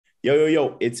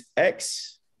Yo, it's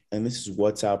X, and this is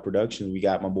What's Out Productions. We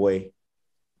got my boy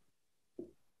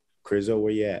Crizzo,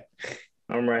 where you at?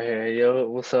 I'm right here. Yo,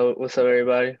 what's up? What's up,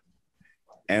 everybody?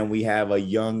 And we have a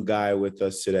young guy with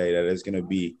us today that is going to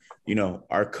be,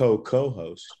 our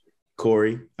co-host,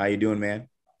 Corey. How you doing, man?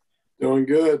 Doing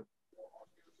good.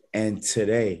 And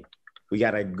today we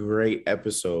got a great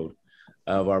episode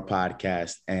of our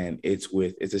podcast, and it's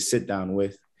a sit down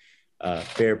with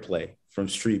Fairplay from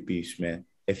StreetBeef, man.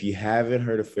 If you haven't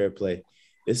heard of Fairplay,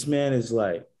 this man is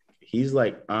he's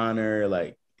like honor,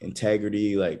 like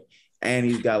integrity, and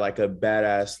he's got like a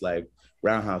badass like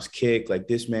roundhouse kick. Like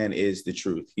this man is the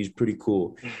truth. He's pretty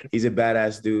cool. He's a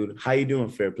badass dude. How you doing,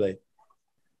 Fairplay?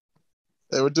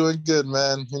 Hey, we're doing good,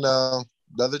 man.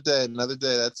 Another day.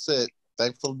 That's it.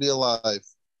 Thankful to be alive.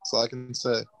 That's all I can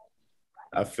say.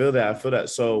 I feel that.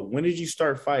 So when did you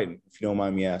start fighting, if you don't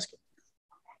mind me asking?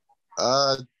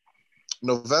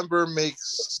 November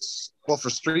for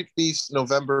Street Beef,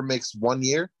 November makes 1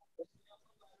 year.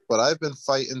 But I've been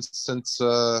fighting since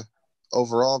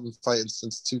overall I've been fighting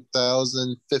since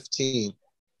 2015.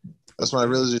 That's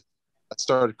when I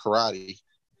started karate.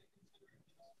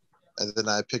 And then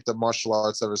I picked up martial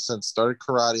arts ever since. Started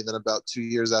karate, and then about 2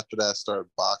 years after that I started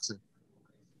boxing.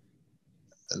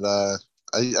 And I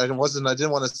didn't want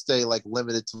to stay like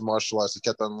limited to martial arts. I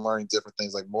kept on learning different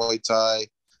things like Muay Thai,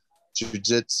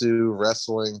 jiu-jitsu,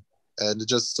 wrestling, and it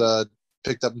just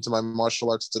picked up into my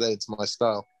martial arts today. It's my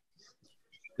style.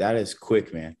 That is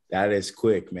quick, man.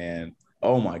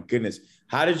 Oh my goodness.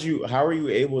 How are you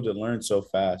able to learn so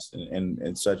fast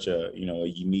in such a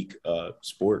unique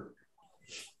sport?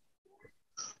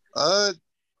 Part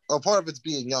of it's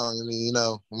being young. I mean,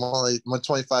 I'm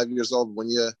 25 years old. When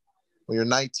you're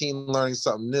 19 learning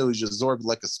something new, you absorb it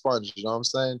like a sponge, you know what I'm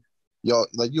saying?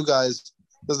 Like you guys,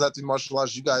 doesn't have to be martial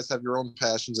arts. You guys have your own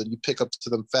passions, and you pick up to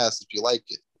them fast if you like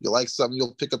it. You like something,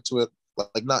 you'll pick up to it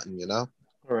like nothing,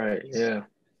 Right. Yeah.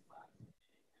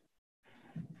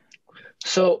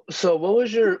 So what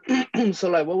was your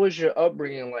what was your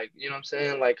upbringing like? You know what I'm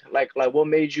saying? Like what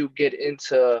made you get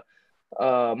into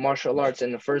martial arts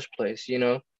in the first place?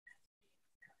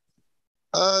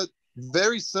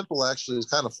 Very simple, actually. It's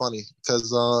kind of funny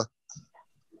because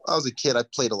I was a kid. I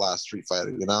played a lot of Street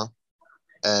Fighter,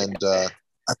 and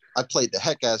I played the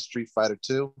heck out of Street Fighter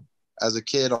 2 as a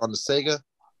kid on the Sega.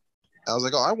 I was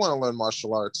like, oh, I want to learn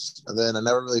martial arts. And then I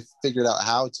never really figured out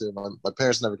how to. My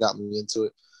parents never got me into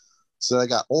it. So I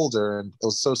got older, and it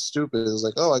was so stupid. It was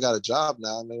like, oh, I got a job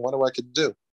now. I mean, what I could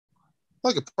do?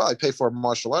 Well, I could probably pay for a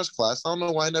martial arts class. I don't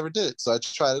know why I never did it. So I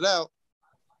tried it out.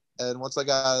 And once I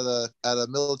got out of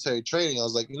military training, I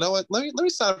was like, you know what? Let me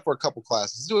sign up for a couple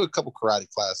classes. Do a couple karate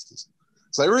classes.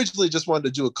 So I originally just wanted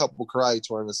to do a couple karate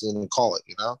tournaments and call it,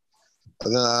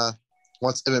 And then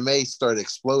once MMA started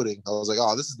exploding, I was like,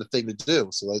 oh, this is the thing to do.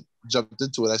 So I jumped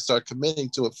into it. I started committing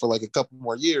to it for like a couple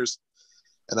more years,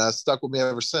 and it's stuck with me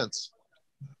ever since.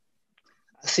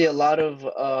 I see a lot of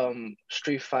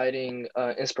street fighting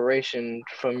inspiration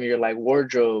from your like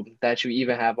wardrobe that you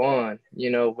even have on,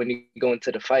 when you go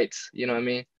into the fights. You know what I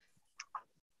mean?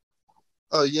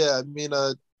 Oh yeah, I mean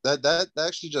that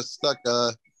actually just stuck.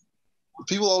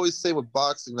 People always say with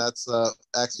boxing, that's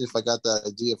actually if I got that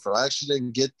idea from. I actually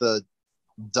didn't get the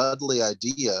Dudley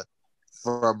idea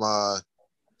from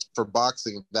for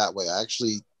boxing that way. I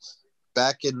actually,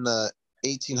 back in the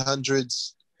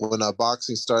 1800s, when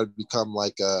boxing started to become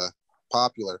like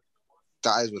popular,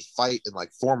 guys would fight in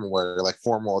like formal wear, like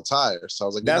formal attire. So I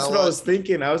was like, that's what I was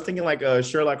thinking. I was thinking like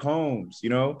Sherlock Holmes,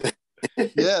 Yeah,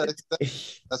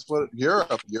 that's what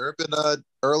Europe and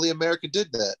early America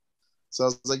did that. So I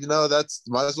was like, that's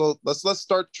might as well let's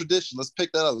start tradition. Let's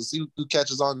pick that up. Let's see who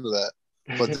catches on to that.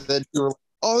 But then you were like,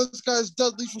 oh, this guy's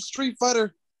Dudley from Street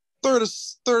Fighter, third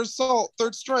assault,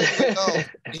 third strike. Like, oh,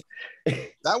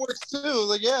 that works too. I was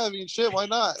like, yeah, I mean, shit, why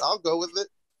not? I'll go with it.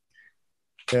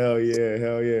 Hell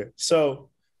yeah.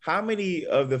 So how many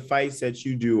of the fights that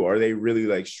you do are they really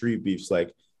like street beefs?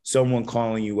 Like someone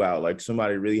calling you out, like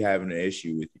somebody really having an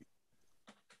issue with you?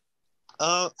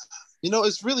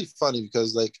 It's really funny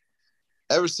because like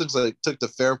ever since I took the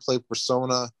Fairplay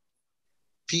persona,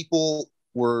 people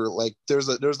were like, there's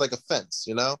like a fence,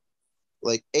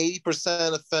 like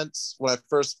 80% of fence when I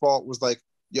first fought was like,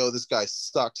 yo, this guy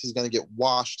sucks. He's gonna get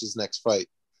washed his next fight.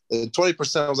 And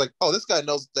 20% was like, oh, this guy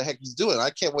knows what the heck he's doing. I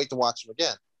can't wait to watch him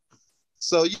again.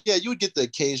 So yeah, you would get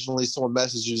occasionally someone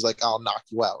message you like, I'll knock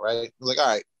you out, right? I was like,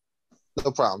 all right,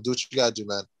 no problem. Do what you gotta do,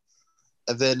 man.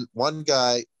 And then one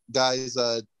guys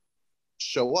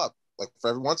show up. Like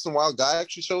for every once in a while, a guy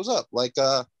actually shows up. Like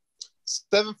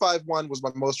 751 was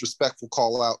my most respectful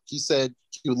call out. He said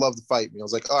he would love to fight me. I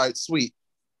was like, all right, sweet.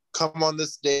 come on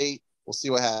this date. We'll see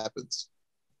what happens.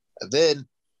 And then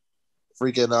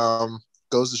freaking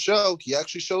goes to show. He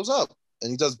actually shows up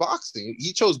and he does boxing.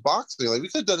 He chose boxing. Like we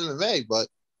could have done MMA, but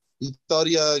he thought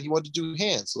he wanted to do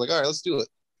hands. So like, all right, let's do it.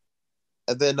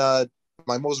 And then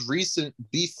my most recent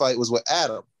beef fight was with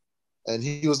Adam, and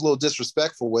he was a little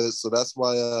disrespectful with it. So that's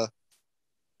why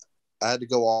I had to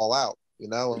go all out. You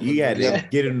know, you had to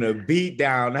get him to beat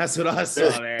down. That's what I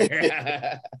saw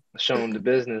there. Show him the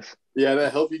business. Yeah,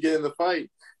 that helped you get in the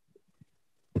fight.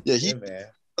 Yeah, man.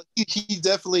 He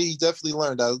definitely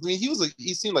learned. I mean,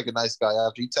 he seemed like a nice guy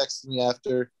after. He texted me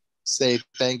after, say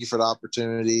thank you for the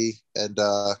opportunity, and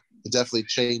it definitely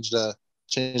changed the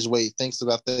way he thinks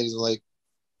about things. And like,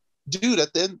 dude,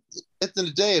 at the end of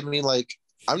the day, I mean, like,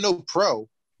 I'm no pro,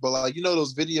 but like, you know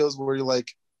those videos where you're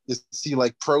like, you see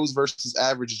like pros versus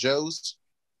average Joes.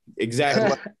 Exactly.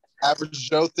 And, like, average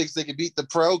Joe thinks they can beat the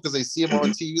pro because they see him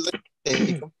on TV.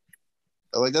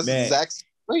 Like that's the exact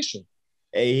situation.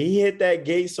 Hey, he hit that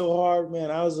gate so hard,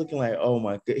 man. I was looking like, oh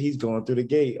my god, he's going through the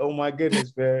gate. Oh my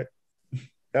goodness, man.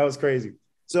 That was crazy.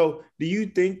 So do you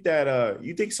think that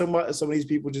you think some of these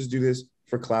people just do this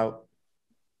for clout?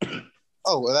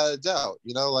 Oh, without a doubt.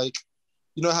 You know, like,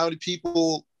 you know how many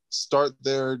people start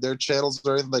their channels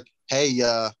or anything like, hey,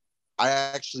 I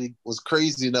actually was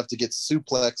crazy enough to get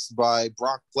suplexed by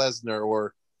Brock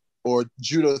Lesnar or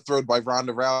judo thrown by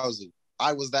Ronda Rousey.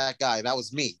 I was that guy. That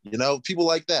was me. You know, people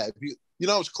like that. You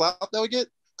know how much clout that would get?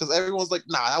 Because everyone's like,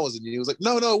 nah, that wasn't you. It was like,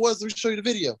 no, it was. Let me show you the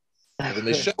video. And then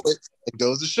they show it. It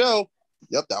goes to show.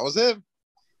 Yep, that was him.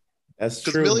 That's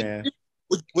true, man.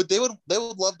 They would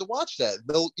love to watch that.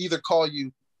 They'll either call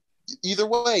you either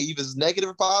way, either it's negative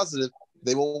or positive.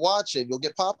 They will watch it. You'll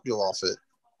get popular off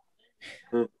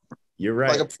it. You're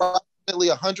right. Like approximately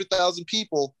 100,000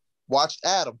 people watched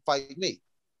Adam fight me.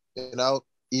 You know,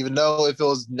 even though if it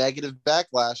was negative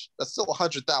backlash, that's still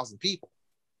 100,000 people.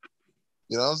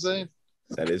 You know what I'm saying?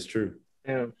 That is true.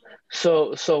 Yeah.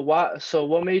 So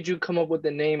what made you come up with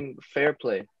the name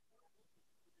Fairplay?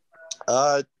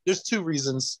 There's two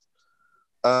reasons.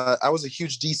 I was a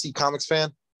huge DC Comics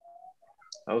fan.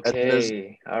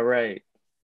 Okay. All right.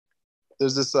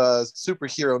 There's this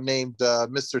superhero named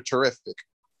Mr. Terrific.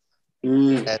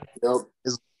 And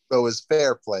his logo is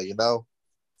fair play, you know?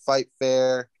 Fight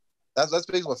fair. That's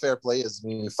basically what fair play is. I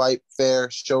mean, you fight fair,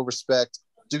 show respect,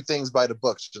 do things by the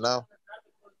books, you know?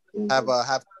 Have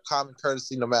common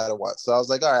courtesy no matter what. So I was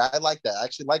like, all right, I like that. I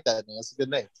actually like that name. That's a good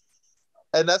name.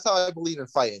 And that's how I believe in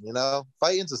fighting, you know?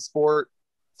 Fighting's a sport.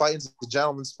 Fighting's a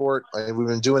gentleman's sport. I mean, we've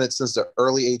been doing it since the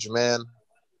early age of man,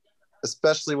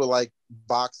 especially with like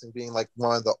boxing being like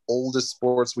one of the oldest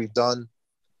sports we've done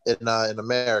in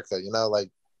America. You know, like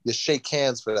you shake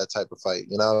hands for that type of fight.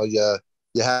 You know, you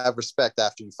have respect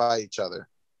after you fight each other.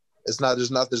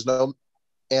 There's no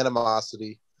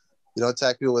animosity. You don't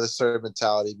attack people with a certain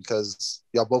mentality because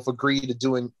y'all both agree to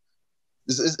doing.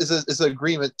 It's an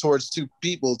agreement towards two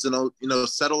people to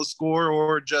settle a score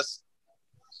or just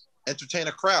entertain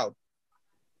a crowd.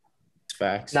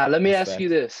 Facts. Now let me ask you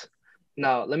this.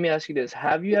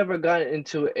 Have you ever gotten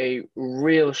into a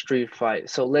real street fight?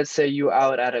 So let's say you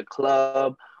out at a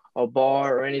club, a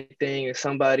bar or anything, and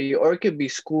somebody, or it could be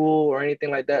school or anything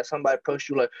like that, somebody approached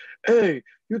you like, hey,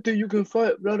 you think you can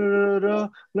fight? Blah, blah, blah, blah.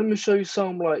 Let me show you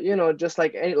something, like, you know, just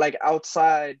like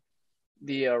outside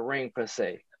the ring per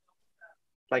se.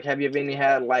 Like, have you ever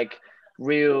had like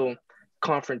real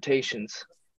confrontations?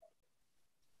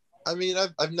 I mean,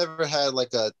 I've never had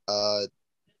like a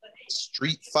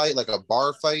street fight, like a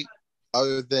bar fight,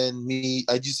 other than me.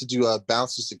 I used to do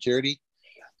bouncer security.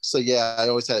 So yeah, I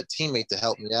always had a teammate to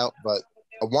help me out, but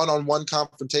a one-on-one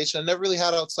confrontation I never really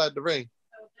had outside the ring.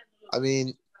 I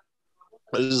mean,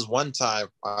 there was one time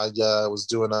I was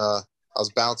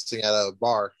bouncing at a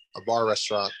bar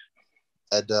restaurant,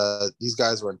 and these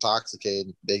guys were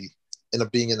intoxicated. They ended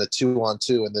up being in a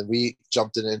 2-on-2, and then we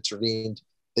jumped in and intervened.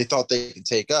 They thought they could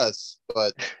take us,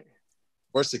 but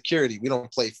we're security. We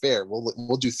don't play fair.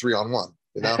 We'll do 3-on-1.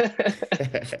 You know.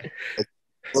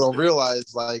 We don't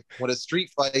realize, like, when a street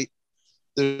fight,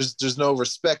 there's no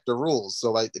respect or rules.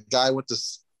 So like the guy went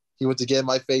to get in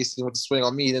my face, he went to swing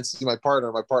on me, he didn't see my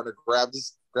partner. My partner grabbed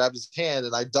his hand,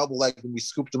 and I double legged and we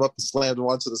scooped him up and slammed him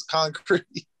onto this concrete.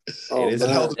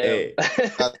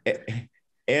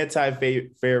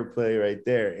 Anti-fair play right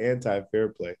there. Anti-fair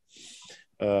play.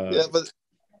 Yeah, but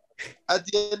at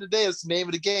the end of the day, it's the name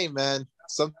of the game, man.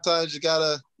 Sometimes you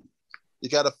gotta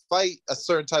fight a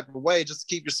certain type of way just to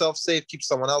keep yourself safe, keep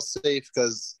someone else safe,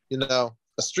 because you know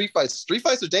street fights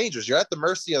are dangerous. You're at the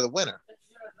mercy of the winner.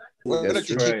 We're gonna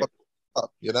keep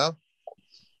up, you know.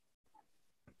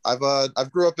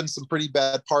 I've grew up in some pretty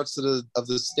bad parts of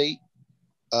the state,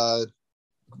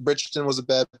 Bridgeton was a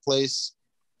bad place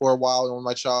for a while in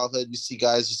my childhood. You see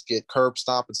guys just get curb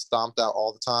stomped and stomped out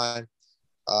all the time.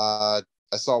 I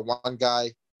saw one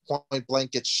guy point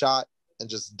blank get shot and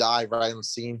just die right on the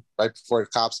scene right before the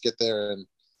cops get there. And,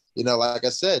 like I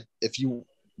said,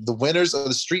 the winners of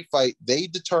the street fight, they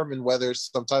determine whether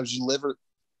sometimes you live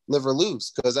or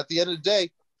lose. Because at the end of the day,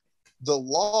 the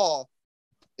law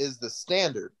is the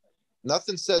standard.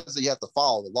 Nothing says that you have to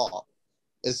follow the law.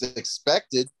 It's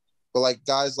expected, but like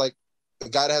guys like the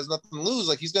guy that has nothing to lose,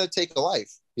 like he's gonna take a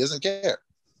life. He doesn't care.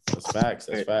 That's facts.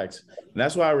 That's facts. And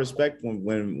that's why I respect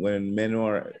when men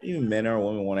or even men or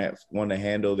women want to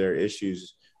handle their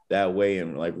issues that way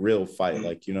and like real fight.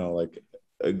 Like, like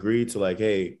agree to like,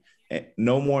 hey,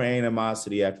 no more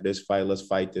animosity after this fight. Let's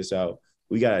fight this out.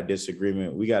 We got a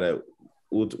disagreement.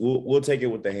 We'll take it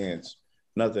with the hands.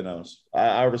 Nothing else.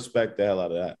 I respect the hell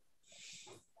out of that.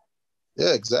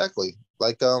 Yeah, exactly.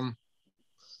 Like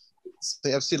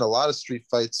I've seen a lot of street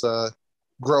fights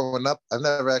growing up. I've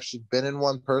never actually been in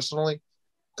one personally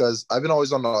because I've been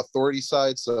always on the authority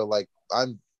side. So like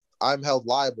I'm held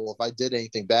liable if I did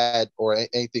anything bad or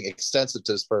anything extensive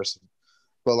to this person.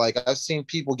 But like I've seen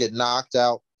people get knocked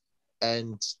out,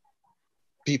 and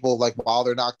people like while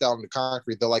they're knocked out on the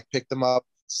concrete, they'll like pick them up,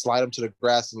 slide them to the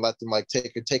grass, and let them like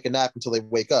take a nap until they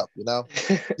wake up.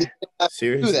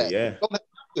 Seriously, do that. yeah. Don't have to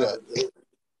do that.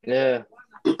 Yeah.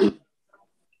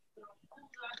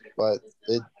 But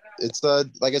it's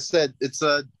like I said, it's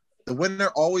the winner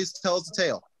always tells the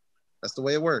tale. That's the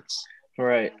way it works.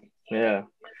 Right. Yeah.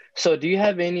 So do you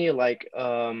have any like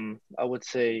I would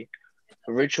say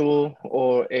ritual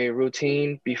or a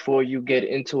routine before you get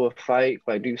into a fight?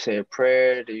 Like, do you say a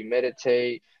prayer? Do you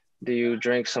meditate? Do you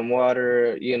drink some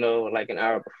water, like an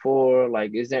hour before?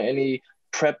 Like, is there any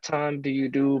prep time do you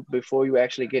do before you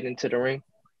actually get into the ring?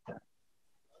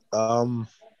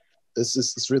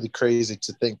 It's really crazy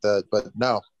to think that, but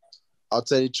no, I'll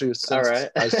tell you the truth. Since All right.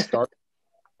 I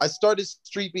started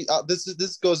StreetBeef.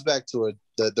 This goes back to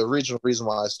the original reason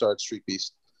why I started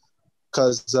StreetBeef,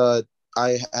 because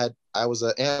I was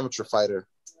an amateur fighter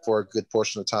for a good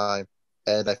portion of time,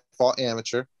 and I fought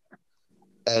amateur,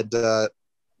 and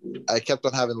I kept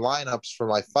on having lineups for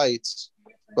my fights,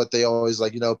 but they always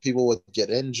like people would get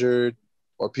injured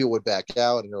or people would back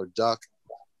out and or duck,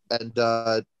 and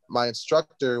my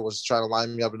instructor was trying to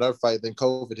line me up another fight. Then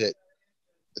COVID hit.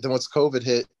 And then once COVID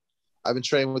hit, I've been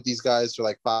training with these guys for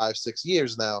like 5-6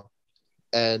 years now,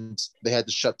 and they had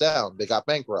to shut down. They got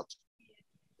bankrupt.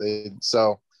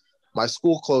 So my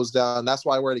school closed down. That's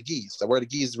why I wear the gis. I wear the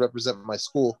gis to represent my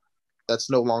school that's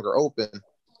no longer open.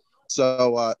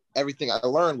 So everything I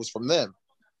learned was from them.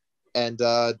 And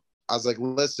I was like,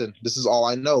 listen, this is all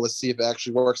I know. Let's see if it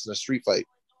actually works in a street fight.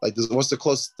 Like, what's the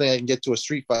closest thing I can get to a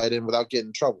street fight in without getting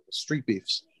in trouble? Street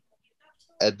beefs.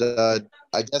 And I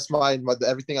guess my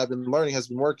everything I've been learning has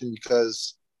been working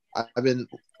because I've been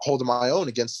holding my own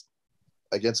against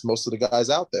most of the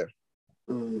guys out there.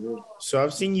 So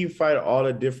I've seen you fight all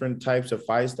the different types of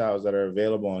fight styles that are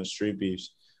available on StreetBeefs.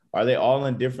 Are they all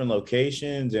in different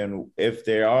locations? And if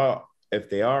they are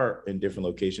in different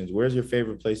locations, where's your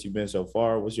favorite place you've been so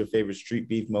far? What's your favorite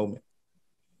StreetBeef moment?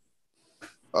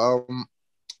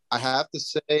 I have to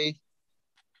say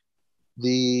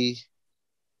the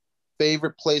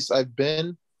favorite place I've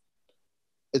been,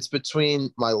 it's between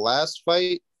my last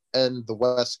fight and the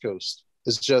West Coast.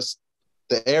 It's just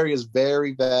the area is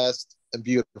very vast and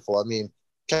beautiful. I mean,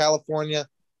 California,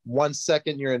 1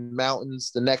 second you're in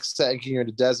mountains, the next second you're in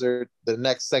the desert, the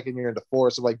next second you're in the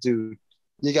forest. I'm like, dude,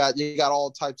 you got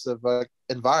all types of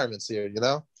environments here, You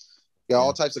got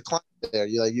all types of climate there.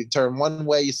 You turn one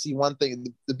way, you see one thing.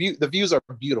 The views are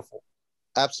beautiful,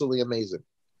 absolutely amazing.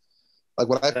 Like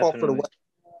when I fought for the West,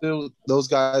 those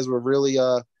guys were really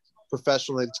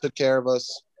professional. They took care of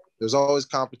us. There's always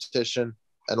competition,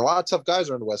 and a lot of tough guys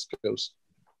are on the West Coast.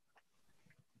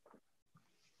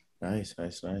 Nice.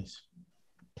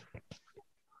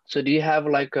 So do you have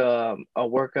like a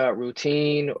workout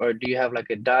routine, or do you have like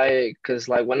a diet? Because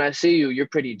like when I see you, you're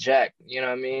pretty jacked, you know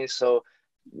what I mean? So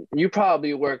you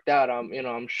probably worked out,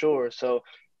 I'm sure. So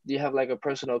do you have like a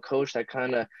personal coach that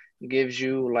kind of gives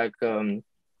you like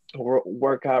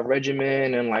workout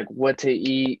regimen and like what to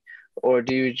eat, or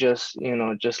do you just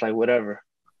just like whatever?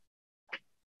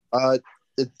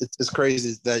 It's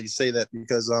crazy that you say that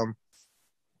because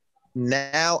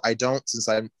now I don't, since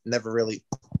I've never really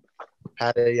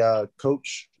had a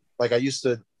coach. Like I used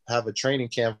to have a training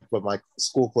camp, but my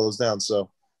school closed down.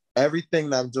 So everything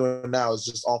that I'm doing now is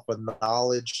just off of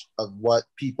knowledge of what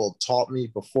people taught me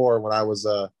before when I was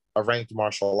a ranked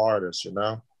martial artist,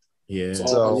 Yeah.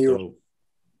 So,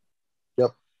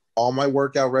 yep. all my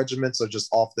workout regimens are just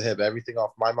off the hip, everything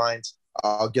off my mind.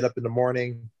 I'll get up in the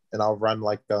morning and I'll run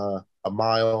like a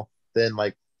mile. Then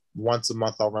like once a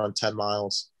month, I'll run 10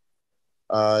 miles.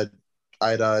 I'd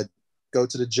go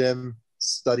to the gym,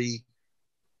 study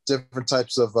different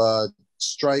types of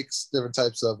strikes, different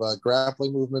types of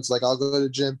grappling movements. Like I'll go to the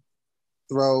gym,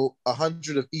 throw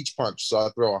 100 of each punch. So I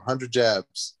throw 100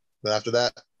 jabs. Then after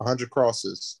that, 100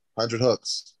 crosses, 100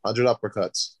 hooks, 100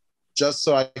 uppercuts, just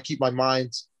so I keep my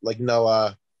mind like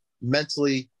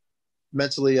mentally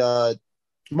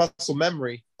muscle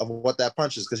memory of what that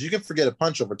punch is, because you can forget a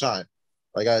punch over time.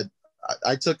 Like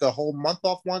I took a whole month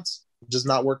off once, just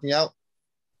not working out,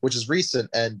 which is recent,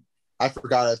 and I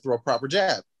forgot to throw a proper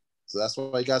jab. So that's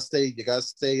why you gotta stay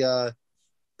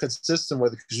consistent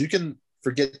with it, because you can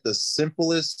forget the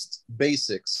simplest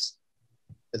basics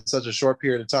in such a short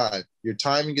period of time. Your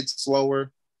timing gets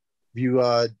slower. If you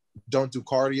don't do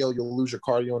cardio, you'll lose your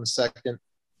cardio in a second.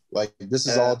 Like this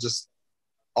is all just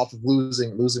off of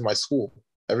losing my school.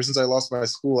 Ever since I lost my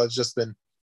school, I've just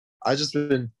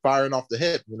been firing off the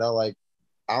hip. Like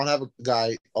I don't have a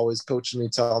guy always coaching me,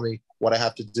 telling me what I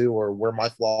have to do or where my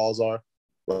flaws are.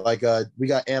 Like we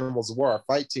got Animals of War, our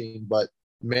fight team, but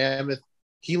Mammoth,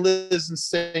 he lives in the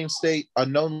same state.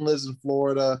 Unknown lives in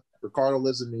Florida. Ricardo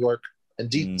lives in New York, and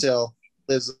Detail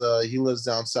lives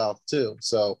down south too.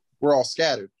 So we're all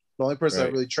scattered. The only person I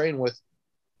really train with,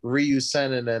 Ryu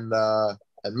Senin and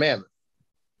Mammoth,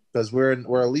 because we're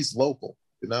at least local,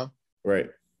 Right.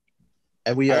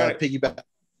 And we piggyback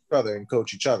each other and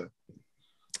coach each other.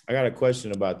 I got a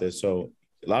question about this. So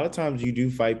a lot of times you do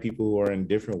fight people who are in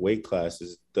different weight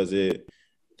classes. Does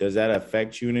that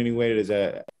affect you in any way? Does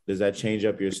that change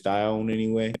up your style in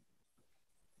any way?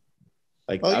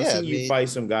 Like I've seen you fight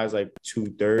some guys like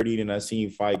 230, and I've seen you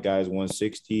fight guys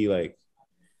 160. Like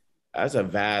that's a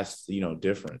vast,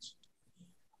 difference.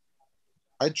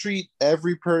 I treat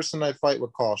every person I fight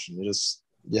with caution.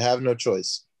 You have no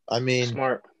choice. I mean,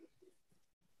 smart.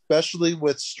 Especially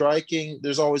with striking,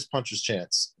 there's always puncher's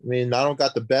chance. I mean, I don't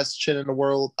got the best chin in the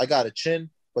world. I got a chin,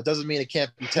 but doesn't mean it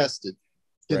can't be tested.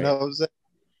 You know what I'm saying?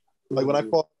 Like when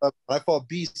I fought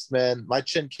Beast, man, my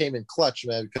chin came in clutch,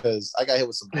 man, because I got hit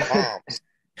with some bombs.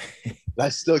 And I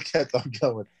still kept on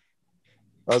going.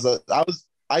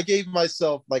 I gave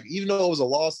myself, like, even though it was a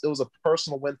loss, it was a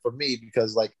personal win for me,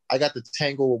 because like I got to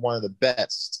tangle with one of the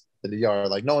best in the yard.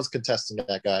 Like no one's contesting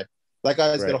that guy. That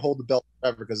guy's gonna hold the belt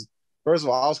forever, because first of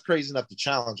all, I was crazy enough to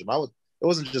challenge him. It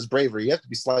wasn't just bravery. You have to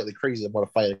be slightly crazy to want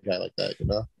to fight a guy like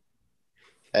that,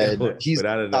 And he's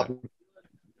top.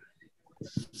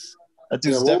 That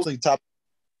dude's definitely top.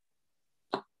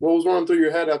 What was running through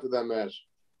your head after that match?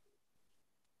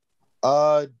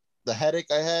 The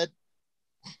headache I had.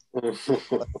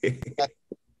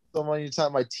 So many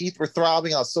times my teeth were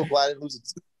throbbing. I was so glad I didn't lose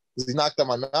it, because he knocked out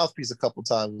my mouthpiece a couple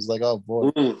times. It was like, oh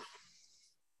boy.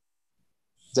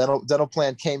 Dental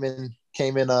plan came in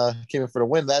for the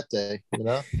win that day,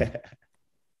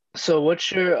 So what's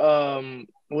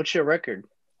your record?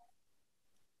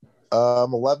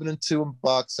 11-2 in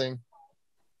boxing.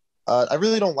 I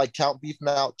really don't like count beef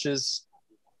matches.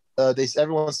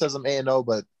 Everyone says I'm 8-0,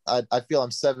 but I feel I'm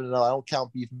 7-0. I don't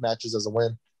count beef matches as a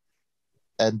win.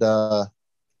 And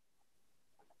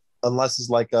unless it's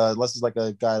like a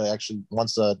guy that actually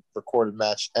wants a recorded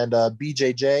match. And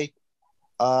BJJ,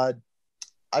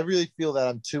 I really feel that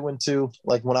I'm 2-2.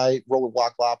 Like when I roll with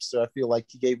Walk Lobster, I feel like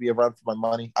he gave me a run for my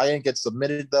money. I didn't get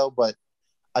submitted though, but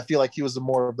I feel like he was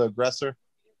more of the aggressor.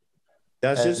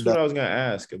 That's just what I was gonna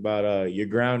ask about your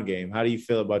ground game. How do you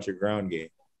feel about your ground game?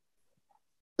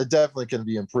 It definitely can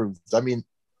be improved. I mean,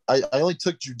 I only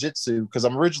took jiu-jitsu because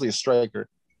I'm originally a striker.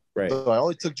 Right. So I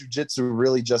only took jiu-jitsu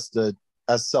really just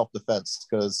as self-defense,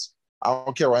 because I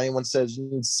don't care what anyone says, you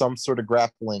need some sort of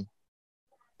grappling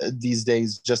these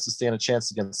days just to stand a chance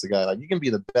against the guy. Like you can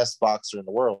be the best boxer in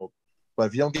the world, but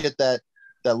if you don't get that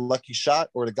lucky shot,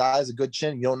 or the guy has a good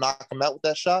chin, you don't knock him out with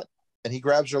that shot, and he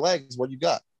grabs your legs, what you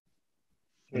got?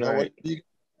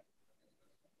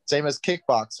 Same as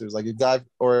kickboxers, like a guy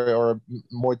or a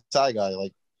Muay Thai guy,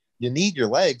 like you need your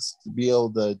legs to be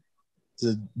able to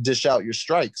dish out your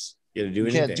strikes. You gotta do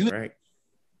anything, right?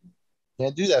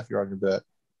 Can't do that if you're on your back.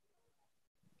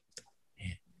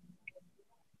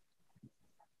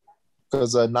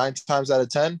 Because 9 times out of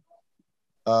 10,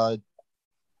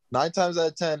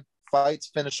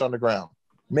 fights finish on the ground.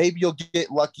 Maybe you'll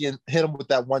get lucky and hit him with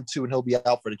that 1-2 and he'll be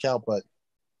out for the count, but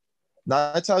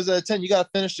 9 times out of 10, you got to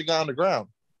finish the guy on the ground.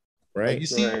 Right. Like you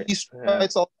see these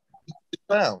fights all to the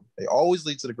ground. They always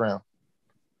lead to the ground.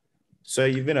 So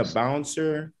you've been a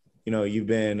bouncer. You've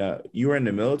been you were in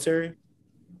the military?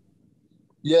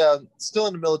 Yeah, still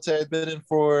in the military. I've been in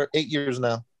for 8 years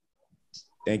now.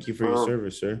 Thank you for your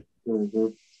service, sir. Mm-hmm.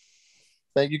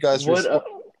 Thank you guys for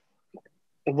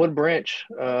what branch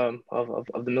of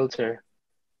the military?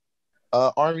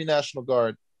 Army National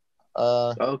Guard.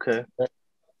 Okay.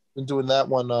 Been doing that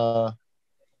one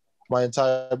my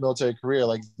entire military career.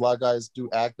 Like a lot of guys do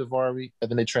active Army and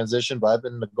then they transition, but I've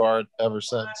been in the Guard ever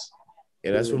since.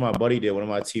 Yeah, that's what my buddy did. One of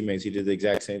my teammates, he did the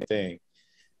exact same thing.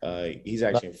 He's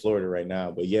actually in Florida right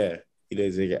now, but yeah, he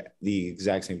does the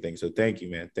exact same thing. So thank you,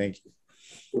 man. Thank you.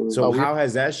 So how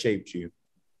has that shaped you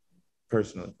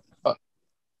personally?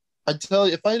 I tell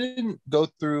you, if I didn't go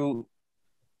through,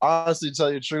 honestly, to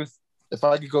tell you the truth, if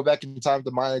I could go back in time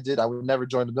to mine I did, I would never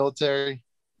join the military.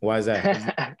 Why is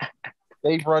that?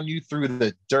 They run you through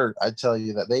the dirt. I tell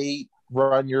you that. They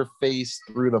run your face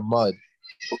through the mud.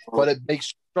 But it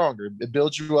makes you stronger. It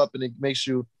builds you up and it gives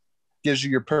you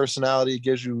your personality, it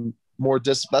gives you more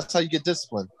discipline. That's how you get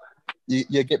discipline.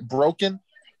 You get broken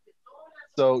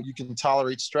so you can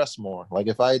tolerate stress more. Like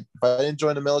if I didn't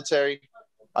join the military,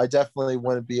 I definitely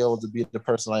wouldn't be able to be the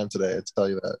person I am today. I tell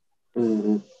you that.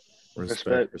 Mm-hmm.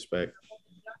 Respect.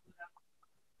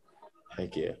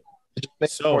 Heck yeah. It just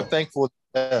makes me more thankful.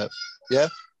 Yeah.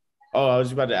 Oh, I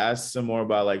was about to ask some more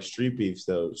about like street beefs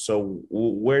though. So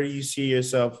where do you see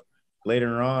yourself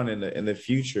later on in the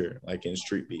future, like in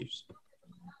street beefs?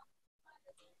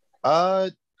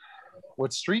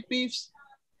 With street beefs,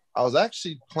 I was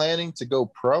actually planning to go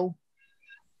pro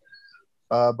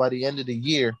by the end of the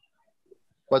year,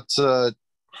 but I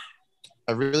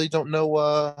really don't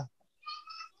know.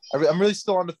 I'm really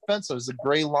still on the fence. There's a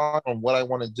gray line on what I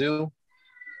want to do,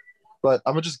 but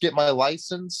I'm gonna just get my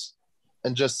license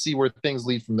and just see where things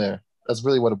lead from there. That's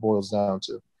really what it boils down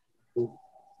to.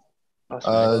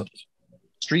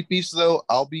 Street beefs though,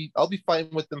 I'll be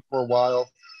fighting with them for a while.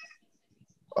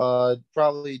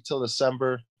 Probably till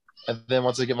December, and then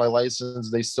once I get my license,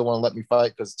 they still want to let me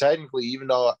fight because technically, even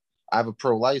though I have a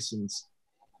pro license,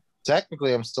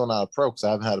 technically I'm still not a pro because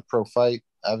I haven't had a pro fight.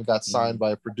 I haven't got signed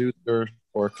by a producer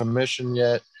or a commission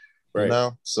yet, right. You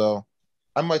know. So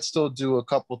I might still do a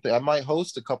couple things. I might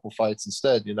host a couple fights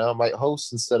instead. You know, I might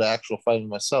host instead of actual fighting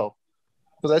myself.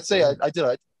 Because I'd say I did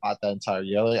that entire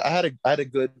year. Like I had a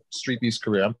good street beefs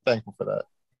career. I'm thankful for that.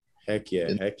 Heck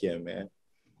yeah, man.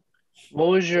 What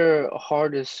was your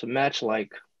hardest match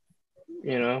like?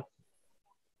 You know,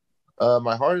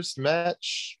 my hardest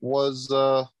match was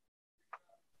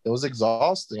it was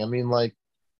exhausting. I mean, like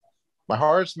my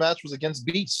hardest match was against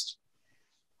Beast,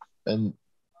 and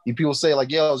people say like,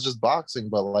 yeah, it was just boxing,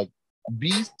 but like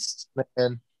Beast,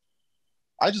 man,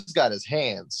 I just got his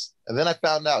hands, and then I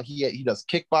found out he does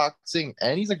kickboxing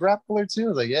and he's a grappler too. I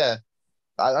was like, yeah,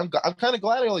 I'm kind of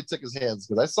glad I only took his hands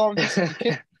because I saw him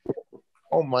kick.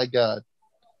 Oh my god,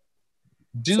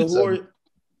 dude! So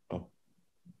what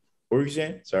were you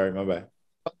saying? Sorry, my bad.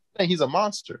 He's a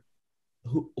monster.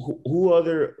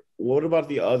 What about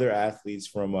the other athletes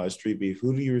from Street Beef?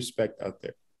 Who do you respect out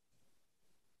there?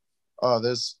 I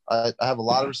have a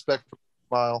lot of respect for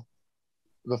Smile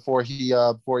before he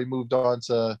moved on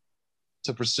to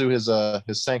pursue his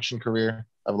sanctioned career.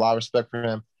 I have a lot of respect for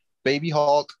him. Baby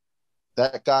Hulk,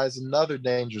 that guy's another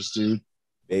dangerous dude.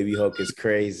 Baby Hulk is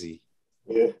crazy.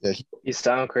 Yeah, you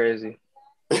sound crazy.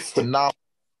 Phenomenal,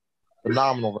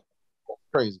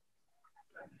 crazy.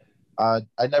 I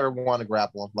never want to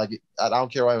grapple him. Like I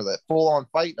don't care why with that full on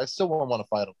fight. I still won't want to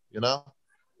fight him. You know,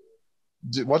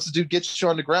 once the dude gets you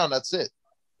on the ground, that's it.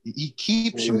 He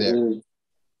keeps you there.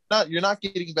 You're not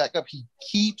getting back up. He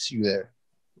keeps you there.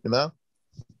 You know.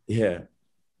 Yeah.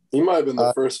 He might have been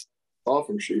the first off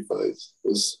from street fights.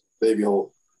 Was Baby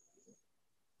Hulk.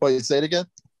 Wait, say it again.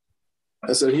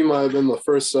 I said he might have been the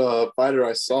first fighter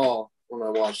I saw when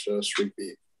I watched Street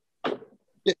Beef.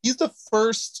 Yeah, he's the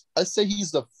first. I say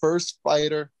he's the first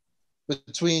fighter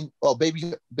between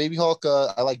Baby Hulk.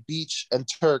 I like Beach and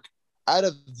Turk. Out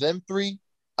of them three,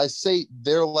 I say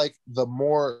they're like the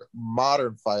more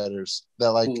modern fighters that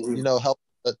like help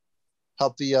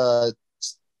the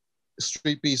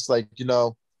street beefs like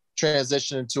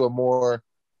transition into a more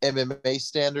MMA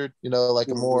standard. Like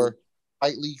a more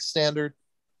fight league standard.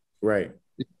 Right.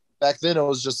 Back then, it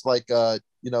was just like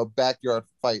backyard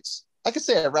fights. I could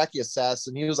say Iraqi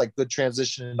Assassin. He was like good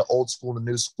transition into old school and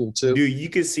new school too. Dude, you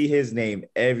could see his name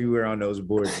everywhere on those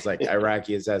boards. It's like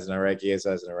Iraqi Assassin, Iraqi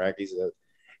Assassin, Iraqi Assassin.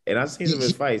 And I've seen some of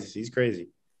his fights. He's crazy.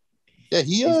 Yeah,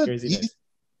 he's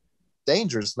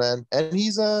dangerous, man. And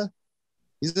he's a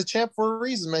champ for a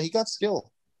reason, man. He got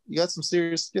skill. He got some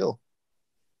serious skill.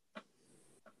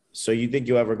 So you think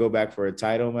you'll ever go back for a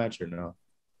title match or no?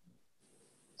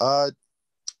 I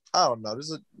don't know.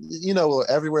 There's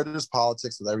everywhere there's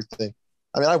politics with everything.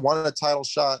 I mean, I wanted a title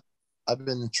shot. I've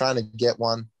been trying to get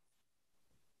one.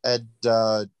 And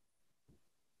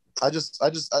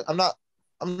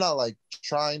I'm not like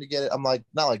trying to get it. I'm like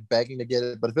not like begging to get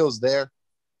it, but if it was there,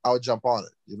 I would jump on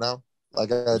it. You know,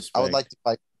 like I would like to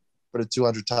fight for the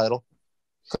 200 title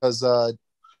because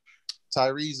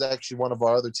Tyree's actually one of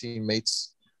our other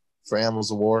teammates for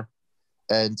Animals of War,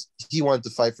 and he wanted to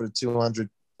fight for the 200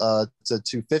 to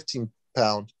 215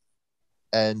 pound,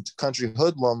 and Country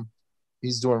Hoodlum,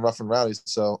 he's doing Rough and Rowdy,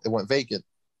 so it went vacant.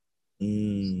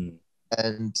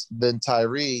 And then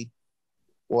Tyree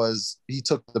he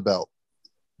took the belt,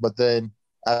 but then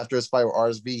after his fight with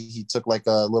RSV, he took like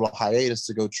a little hiatus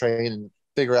to go train and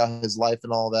figure out his life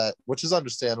and all that, which is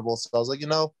understandable. So I was like,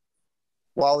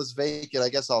 while it's vacant, I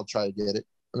guess I'll try to get it.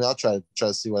 I mean, I'll try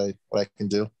to see what I can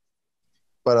do.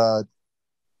 But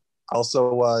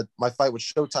also my fight with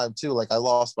Showtime too. Like I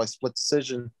lost by split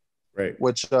decision, right?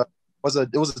 Which was a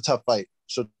tough fight.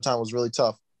 Showtime was really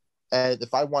tough, and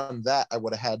if I won that, I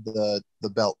would have had the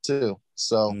belt too.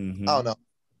 So I don't know.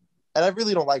 And I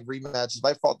really don't like rematches. If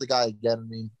I fought the guy again, I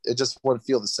mean, it just wouldn't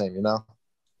feel the same, I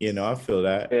feel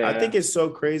that. Yeah. I think it's so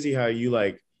crazy how you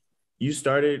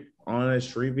started on a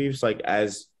StreetBeefs like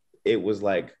as it was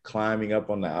like climbing up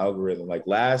on the algorithm. Like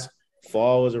last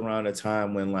fall was around a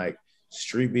time when like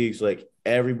StreetBeefs, like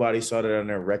everybody saw it on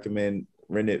their recommended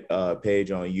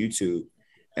page on YouTube,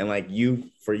 and like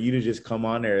for you to just come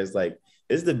on there is like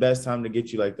this is the best time to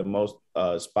get you like the most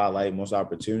spotlight, most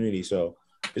opportunity. So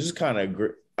it's just kind of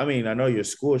great. I mean, I know your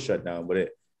school shut down, but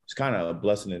it's kind of a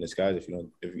blessing in disguise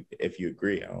if you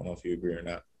agree. I don't know if you agree or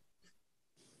not.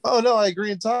 Oh no, I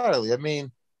agree entirely. I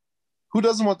mean, who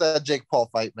doesn't want that Jake Paul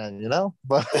fight, man?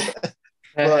 But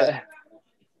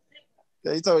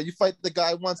you fight the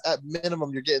guy once, at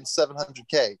minimum, you're getting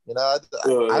 $700K.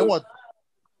 I want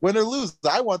win or lose.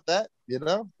 I want that.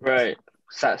 Right.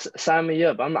 Sign me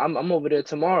up. I'm over there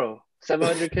tomorrow.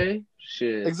 $700K.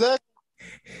 Shit. Exactly.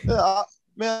 Yeah,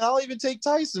 man, I'll even take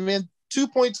Tyson, man.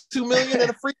 2.2 million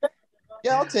and a free.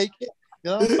 Yeah, I'll take it.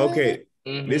 Okay.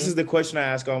 This is the question I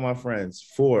ask all my friends.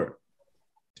 For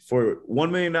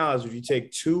 $1 million, would you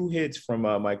take 2 hits from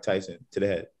Mike Tyson to the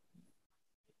head?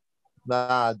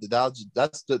 Nah, that's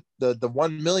the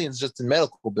 1 million is just in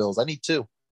medical bills. I need 2.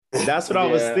 That's what I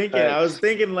was thinking. Thanks. I was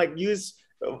thinking like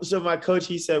so my coach,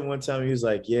 he said one time, he was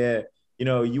like, yeah,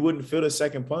 you wouldn't feel the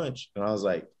second punch. And I was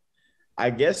like, I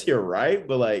guess you're right,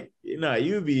 but like, you'd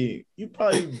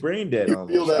probably be brain dead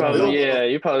almost.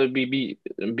 You'd probably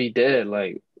be dead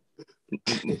like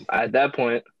at that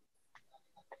point.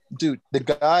 Dude, the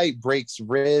guy breaks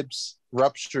ribs,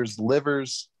 ruptures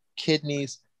livers,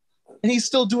 kidneys, and he's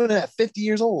still doing it at 50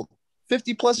 years old,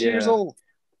 50 plus years old.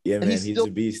 Yeah, man, he's a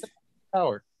beast.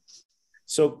 Power.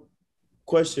 So,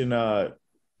 question: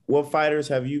 what fighters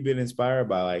have you been inspired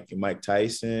by? Like Mike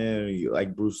Tyson, you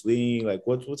like Bruce Lee? Like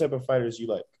what type of fighters you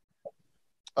like?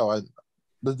 Oh,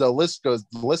 the list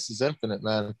is infinite,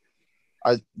 man.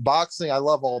 Boxing, I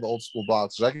love all the old school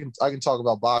boxers. I can talk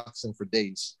about boxing for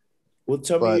days. Well,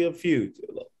 tell me a few.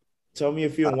 Tell me a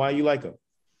few and why you like them.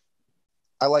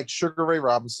 I like Sugar Ray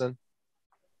Robinson.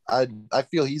 I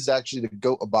feel he's actually the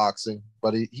GOAT of boxing,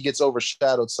 but he gets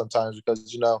overshadowed sometimes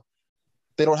because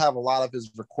they don't have a lot of his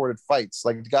recorded fights.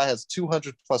 Like the guy has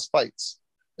 200 plus fights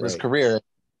in his career.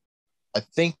 I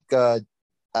think out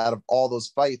of all those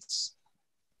fights,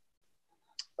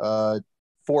 4/5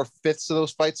 of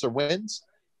those fights are wins.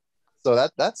 So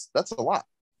that's a lot.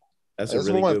 That's a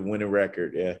really good winning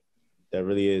record. Yeah, that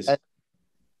really is. And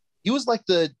he was like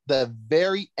the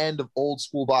very end of old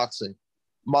school boxing.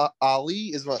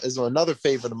 Ali is another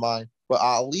favorite of mine, but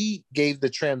Ali gave the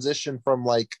transition from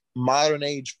like modern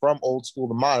age, from old school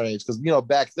to modern age. Because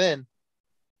back then,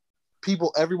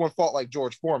 everyone fought like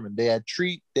George Foreman. They had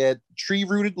tree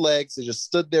rooted legs. They just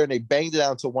stood there and they banged it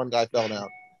out until one guy fell down.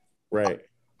 Right.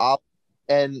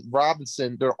 And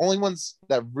Robinson, they're the only ones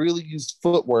that really used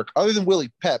footwork, other than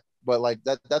Willie Pep. But like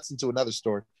that's into another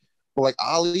story. But like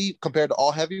Ali, compared to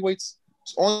all heavyweights,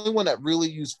 it's the only one that really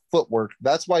used footwork.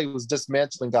 That's why he was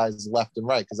dismantling guys left and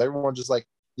right, because everyone just like,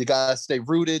 you gotta stay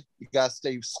rooted, you gotta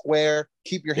stay square,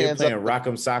 keep your hands playing up.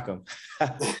 Rock'em Sock'em.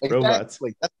 Exactly. Robots.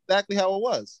 That's exactly how it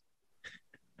was.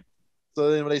 So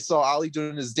then when they saw Ali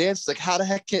doing his dance, it's like, how the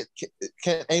heck can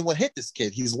anyone hit this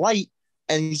kid? He's light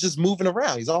and he's just moving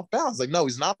around. He's off balance. Like, no,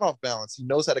 he's not off balance. He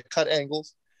knows how to cut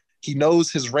angles. He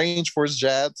knows his range for his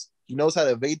jabs. He knows how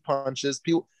to evade punches.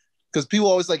 Because people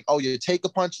always like, oh, you take a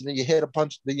punch and then you hit a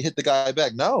punch, then you hit the guy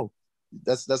back. No,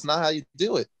 that's not how you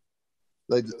do it.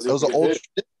 Like those are old.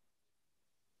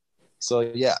 So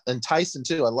yeah, and Tyson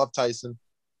too. I love Tyson,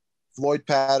 Floyd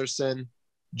Patterson,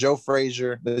 Joe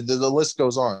Frazier. The list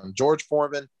goes on. George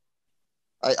Foreman.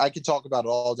 I can talk about it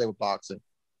all day with boxing.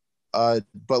 But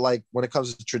like when it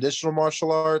comes to traditional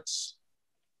martial arts,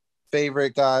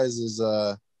 favorite guys is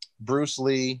Bruce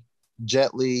Lee,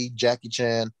 Jet Li, Jackie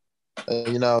Chan.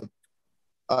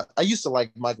 I used to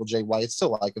like Michael J. White.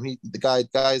 Still like him.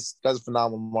 Guy's a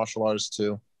phenomenal martial artist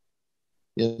too.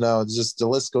 Just the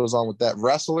list goes on with that.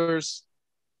 Wrestlers,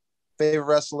 favorite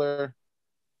wrestler.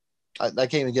 I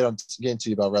can't even get into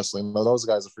you about wrestling. No, those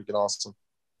guys are freaking awesome.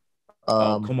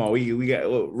 Come on, we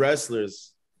got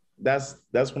wrestlers. That's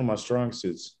one of my strong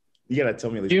suits. You gotta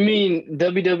tell me. Do you mean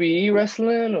WWE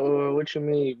wrestling, or what you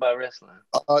mean by wrestling?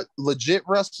 Legit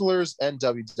wrestlers and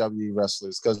WWE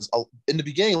wrestlers. Because in the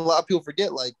beginning, a lot of people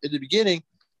forget. Like in the beginning,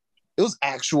 it was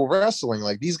actual wrestling.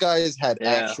 Like these guys had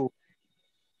actual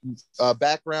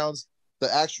backgrounds.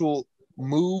 The actual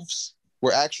moves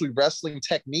were actually wrestling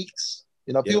techniques.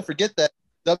 People forget that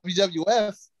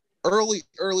WWF, early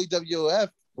WWF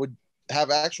would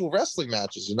have actual wrestling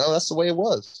matches. That's the way it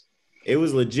was. It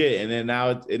was legit, and then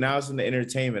now it's in the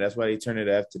entertainment. That's why they turned it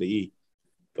F to the E.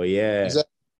 But yeah, exactly.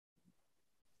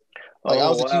 Like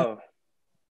wow.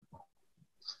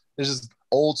 There's this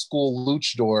old school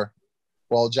luchador,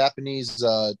 Japanese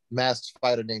masked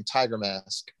fighter named Tiger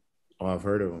Mask. Oh, I've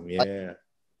heard of him. Yeah,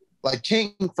 like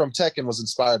King from Tekken was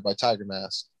inspired by Tiger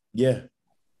Mask. Yeah,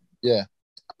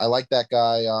 I like that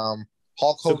guy.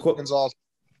 Hulk Hogan's also.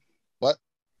 What?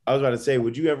 I was about to say,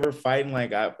 would you ever fight in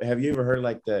have you ever heard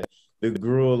like the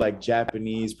Gruel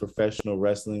Japanese professional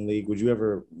wrestling league? Would you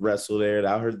ever wrestle there?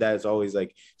 I heard that's always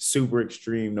like super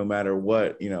extreme, no matter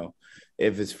what,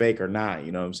 if it's fake or not.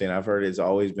 You know what I'm saying? I've heard it's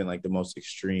always been like the most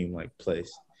extreme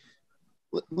place.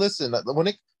 Listen,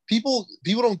 when people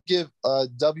don't give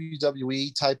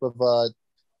WWE type of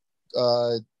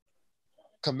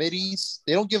committees,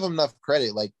 they don't give them enough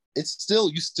credit. Like you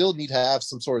still need to have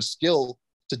some sort of skill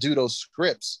to do those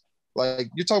scripts. Like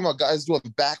you're talking about guys doing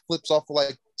backflips off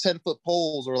of 10-foot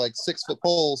poles or 6-foot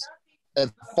poles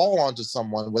and fall onto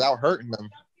someone without hurting them,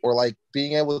 or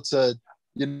being able to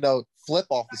flip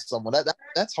off of someone.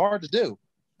 That's hard to do.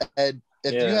 And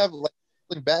if you have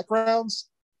backgrounds,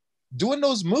 doing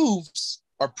those moves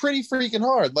are pretty freaking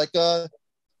hard.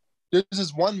 There's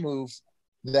this one move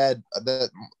that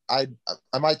I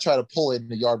might try to pull it in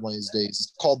the yard one of these days.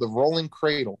 It's called the rolling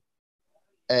cradle,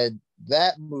 and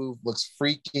that move looks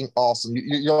freaking awesome.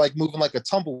 You're moving like a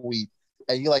tumbleweed,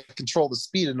 and you control the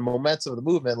speed and the momentum of the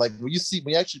movement. When you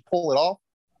actually pull it off,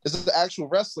 this is the actual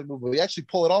wrestling move. When you actually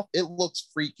pull it off, it looks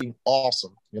freaking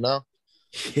awesome.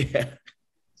 Yeah.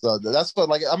 So that's what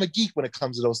I'm a geek when it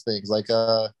comes to those things.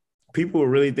 People would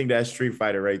really think that's Street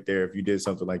Fighter right there. If you did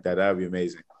something like that, that would be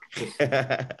amazing.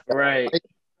 Right.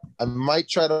 I might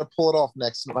try to pull it off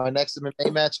my next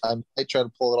MMA match. I might try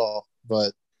to pull it off,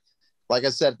 but like I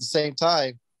said, at the same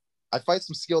time, I fight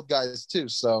some skilled guys too.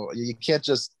 So you can't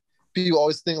just. People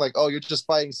always think oh, you're just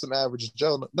fighting some average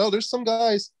Joe. No, there's some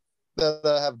guys that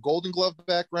have Golden Glove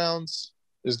backgrounds.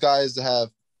 There's guys that have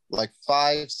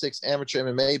 5-6 amateur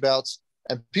MMA bouts,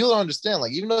 and people don't understand.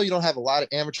 Even though you don't have a lot of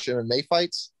amateur MMA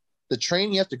fights, the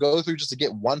training you have to go through just to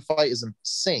get one fight is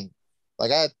insane. I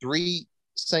had 3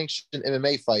 sanctioned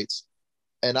MMA fights,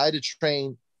 and I had to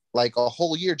train a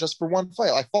whole year just for one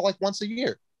fight. I fought once a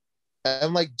year.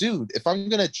 And I'm dude, if I'm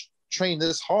going to train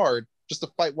this hard just to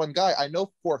fight one guy, I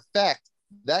know for a fact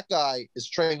that guy is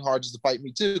training hard just to fight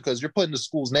me too, because you're putting the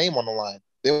school's name on the line.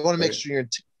 They want to make sure you're in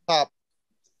top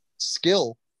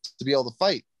skill to be able to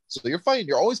fight. So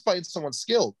you're always fighting someone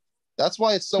skilled. That's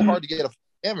why it's so hard to get a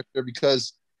amateur,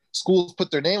 because schools put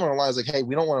their name on the line. It's hey,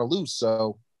 we don't want to lose,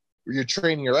 so you're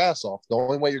training your ass off. The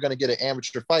only way you're going to get an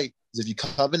amateur fight is if you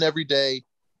come in every day,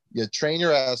 you train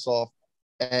your ass off,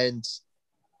 and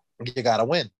you got to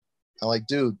win. I'm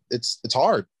dude, it's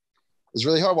hard. It's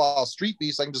really hard. While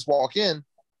StreetBeef, I can just walk in,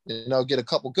 get a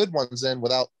couple good ones in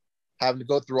without having to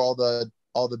go through all the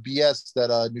BS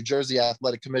that New Jersey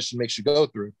Athletic Commission makes you go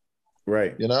through.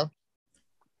 Right.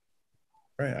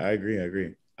 Right. I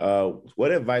agree.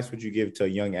 What advice would you give to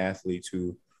young athletes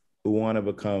who want to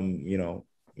become,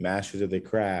 masters of their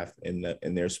craft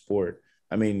in their sport?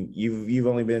 I mean, you've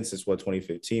only been since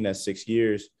 2015. That's 6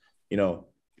 years,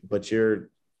 but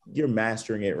you're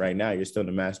mastering it right now. You're still in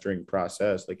the mastering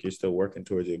process. You're still working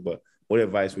towards it. But what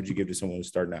advice would you give to someone who's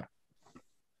starting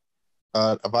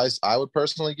out? Advice I would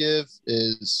personally give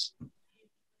is,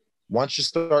 once you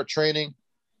start training,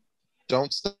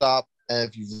 don't stop. And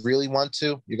if you really want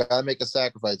to, you got to make a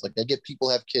sacrifice. I get people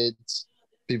have kids,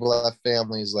 people have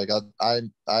families.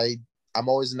 I'm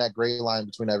always in that gray line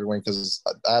between everyone, because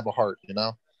I have a heart,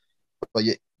 But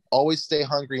you always stay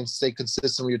hungry and stay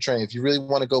consistent with your training. If you really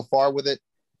want to go far with it,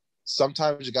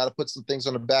 sometimes you got to put some things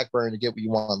on the back burner to get what you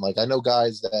want. I know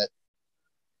guys that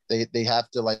they have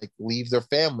to like leave their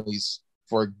families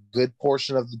for a good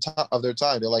portion of their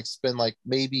time. They like spend like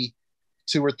maybe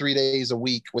 2 or 3 days a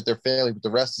week with their family, but the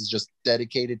rest is just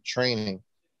dedicated training.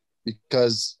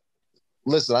 Because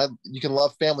listen, you can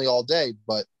love family all day,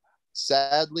 but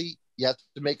sadly, you have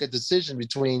to make a decision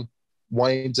between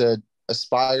wanting to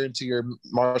aspire into your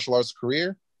martial arts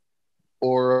career,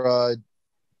 or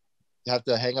you have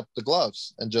to hang up the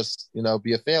gloves and just,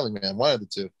 be a family man. One of the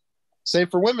two. Same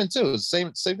for women too.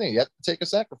 Same thing. You have to take a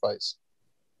sacrifice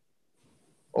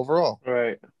overall.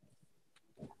 Right.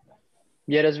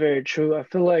 Yeah, that's very true. I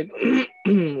feel like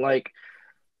like,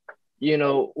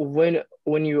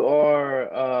 when you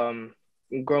are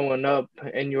growing up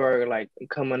and you are like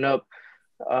coming up,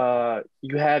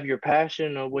 you have your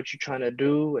passion of what you're trying to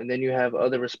do, and then you have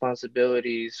other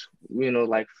responsibilities,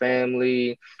 like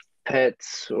family,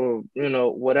 pets, or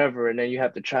whatever, and then you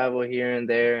have to travel here and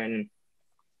there, and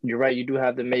you're right, you do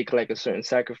have to make like a certain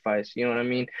sacrifice, you know what I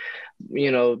mean?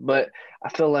 But I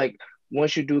feel like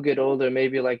once you do get older,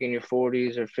 maybe like in your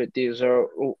 40s or 50s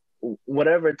or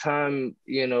whatever time,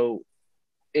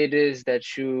 it is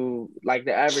that you like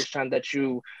the average time that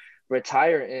you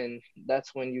retire in,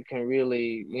 that's when you can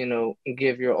really,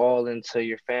 give your all into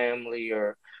your family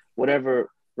or whatever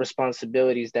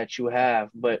responsibilities that you have.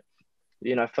 But,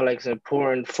 I feel like it's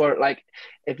important for like,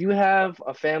 if you have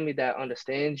a family that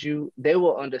understands you, they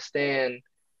will understand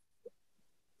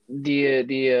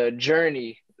the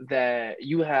journey that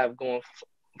you have going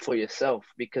for yourself,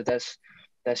 because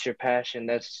that's your passion.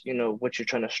 That's, what you're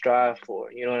trying to strive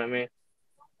for. You know what I mean?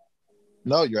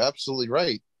 No, you're absolutely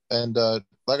right. And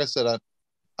like I said,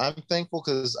 I'm thankful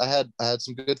because I had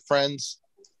some good friends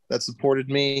that supported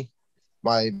me.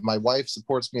 My wife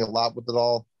supports me a lot with it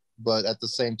all, but at the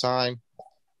same time,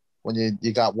 when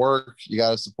you got work, you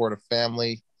got to support a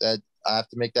family. That I have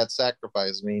to make that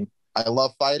sacrifice. I mean, I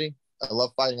love fighting. I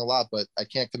love fighting a lot, but I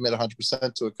can't commit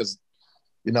 100% to it because,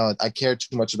 I care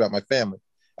too much about my family.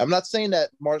 I'm not saying that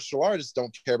martial artists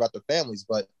don't care about their families,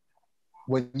 but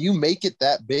when you make it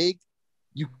that big,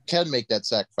 you can make that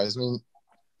sacrifice. I mean,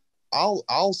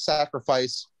 I'll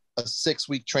sacrifice a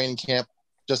 6-week training camp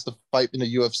just to fight in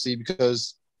the UFC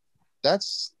because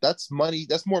that's money.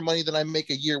 That's more money than I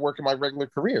make a year working my regular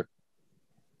career,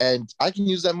 and I can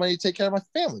use that money to take care of my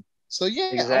family. So yeah,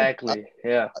 exactly.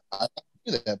 I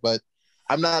do that, but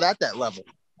I'm not at that level.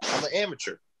 I'm an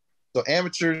amateur. So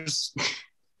amateurs,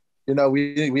 we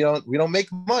don't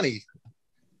make money.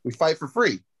 We fight for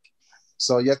free.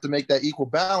 So you have to make that equal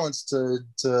balance to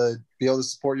be able to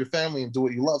support your family and do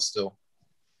what you love still.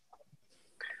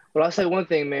 Well, I'll say one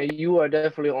thing, man. You are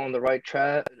definitely on the right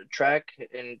track,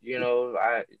 and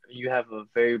you have a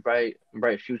very bright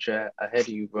future ahead of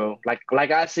you, bro.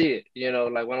 Like I see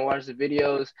it, like when I watch the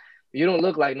videos, you don't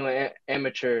look like no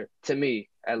amateur to me,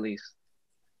 at least.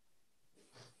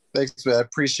 Thanks, man. I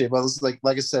appreciate it. But it's like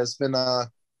I said, it's been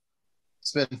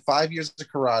 5 years of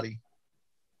karate,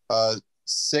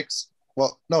 6.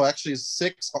 Well, no, actually,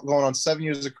 6 going on 7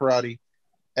 years of karate,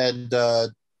 and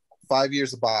 5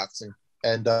 years of boxing.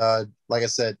 And like I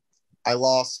said, I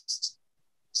lost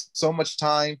so much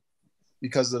time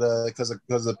because of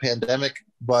the pandemic.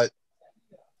 But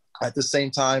at the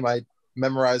same time, I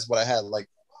memorized what I had. Like,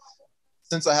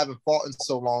 since I haven't fought in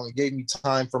so long, it gave me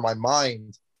time for my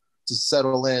mind to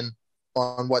settle in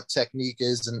on what technique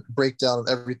is and break down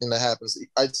everything that happens.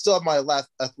 I still have my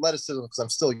athleticism because I'm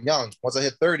still young. Once I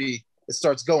hit 30, it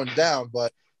starts going down.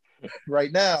 But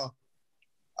right now,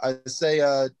 I say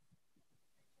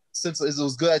since it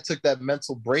was good I took that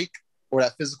mental break or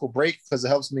that physical break, because it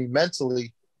helps me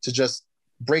mentally to just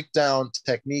break down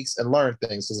techniques and learn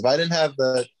things. Because if I didn't have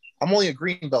I'm only a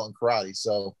green belt in karate,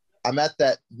 so I'm at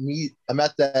that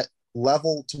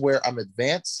level to where I'm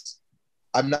advanced.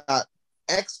 I'm not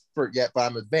expert yet, but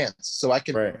I'm advanced, so I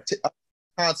can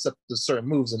concept of certain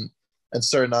moves and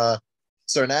certain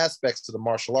aspects to the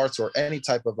martial arts or any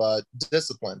type of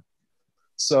discipline.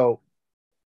 So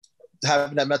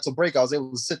having that mental break, I was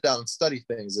able to sit down and study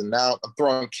things, and now I'm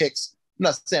throwing kicks. I'm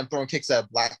not saying I'm throwing kicks at a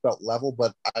black belt level,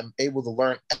 but I'm able to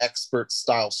learn expert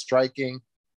style striking.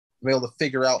 I'm able to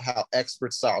figure out how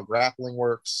expert style grappling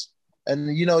works. And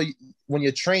when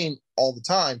you train all the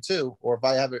time too, or if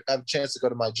I have a chance to go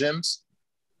to my gyms,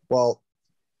 well,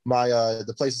 my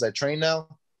the places I train now,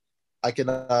 I can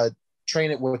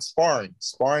train it with sparring.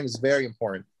 Sparring is very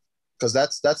important because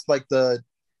that's like the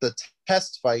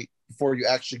test fight before you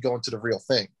actually go into the real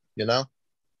thing,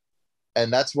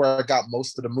 And that's where I got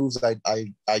most of the moves I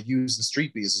use in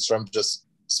StreetBeef is from just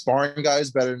sparring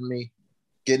guys better than me,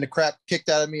 getting the crap kicked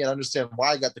out of me, and understand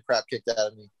why I got the crap kicked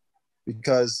out of me.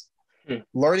 Because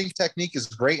learning technique is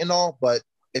great and all, but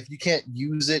if you can't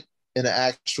use it in an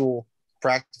actual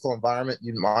practical environment,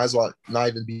 you might as well not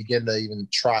even begin to even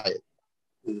try it.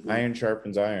 Iron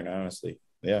sharpens iron, honestly.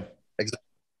 Yeah. Exactly.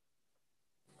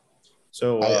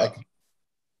 So,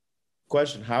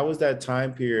 question: how was that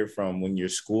time period from when your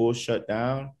school shut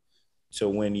down to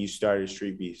when you started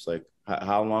Street Beefs? Like,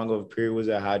 how long of a period was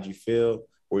that? How'd you feel?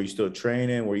 Were you still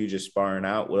training? Were you just sparring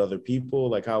out with other people?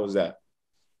 Like, how was that?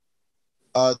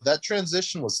 That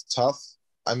transition was tough.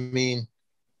 I mean,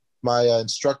 my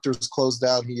instructor's closed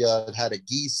down. He had a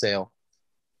gi sale,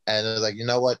 and they're like, you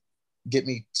know what? Get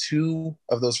me 2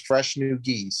 of those fresh new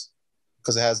gis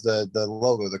because it has the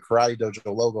logo, the Karate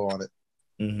Dojo logo on it.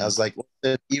 I was like,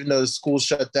 even though the school's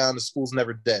shut down, the school's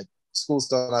never dead. School's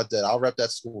still not dead. I'll rep that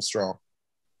school strong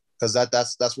because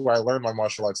that's where I learned my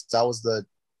martial arts. That was the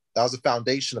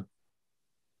foundation of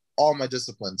all my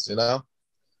disciplines, you know?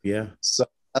 Yeah. So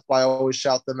that's why I always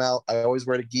shout them out. I always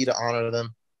wear the gi to honor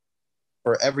them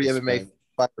for every MMA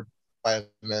fighter I'm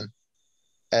in.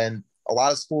 And a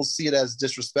lot of schools see it as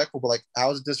disrespectful, but like,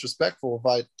 how is it disrespectful if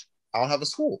I don't have a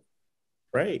school?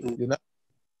 Right. You know?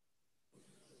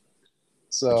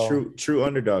 So true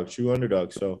underdog.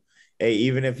 So, hey,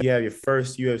 even if you have your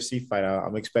first UFC fight,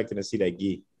 I'm expecting to see that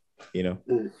gi, you know?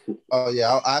 Oh,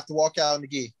 yeah. I have to walk out in the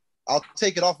gi. I'll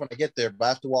take it off when I get there, but I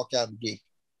have to walk out in the gi.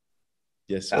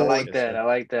 Yes, sir. I like yes, that. Sir. I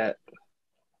like that.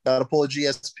 Gotta pull a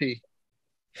GSP.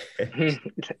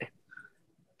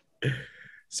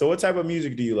 So what type of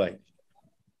music do you like?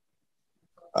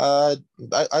 I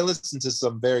listen to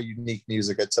some very unique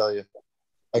music, I tell you.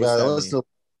 I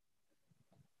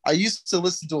used to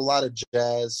listen to a lot of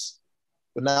jazz,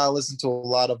 but now I listen to a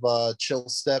lot of chill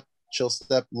step,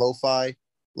 lo-fi.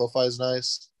 Lo-fi is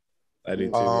nice. I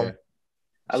do too, yeah.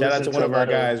 Shout out to one of our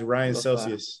guys, Ryan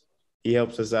Celsius. He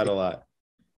helps us out a lot.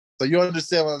 So you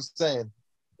understand what I'm saying?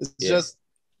 It's just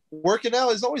working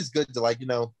out is always good to, like, you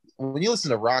know, when you listen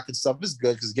to rock and stuff, it's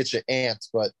good because it gets you amped,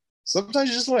 but sometimes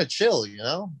you just want to chill, you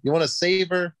know? You want to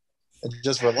savor and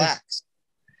just relax.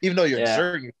 Even though you're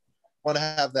exerting, you want to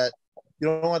have that, you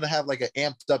don't want to have like an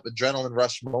amped up adrenaline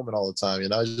rush moment all the time, you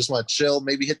know? You just want to chill,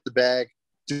 maybe hit the bag,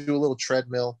 do a little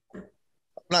treadmill. I'm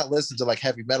not listening to like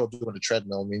heavy metal doing a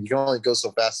treadmill. I mean, you can only go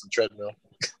so fast on the treadmill.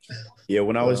 Yeah,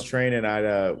 when I was training,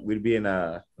 we'd be in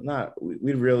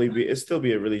it'd still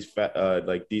be a really fat,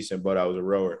 like decent, but I was a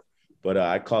rower. But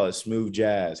I call it smooth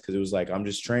jazz because it was like I'm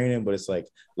just training, but it's like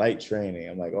light training.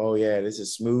 I'm like, oh yeah, this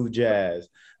is smooth jazz.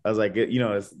 I was like, you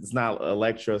know, it's not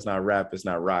electro, it's not rap, it's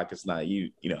not rock, it's not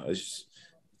you know, it's just,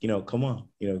 you know, come on,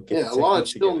 you know. A lot of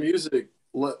chill music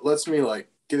lets me like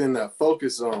get in that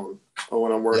focus zone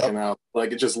when I'm working out.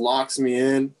 Like it just locks me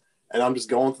in, and I'm just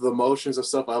going through the motions of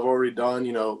stuff I've already done,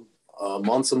 you know,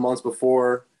 months and months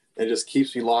before. It just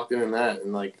keeps me locked in that,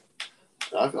 and like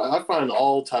I find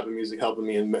all type of music helping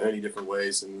me in many different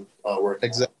ways and working.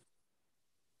 Exactly.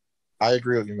 I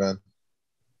agree with you, man.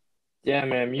 Yeah,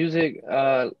 man. Music,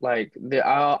 I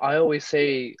always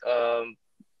say,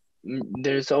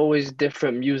 there's always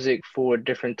different music for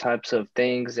different types of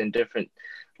things and different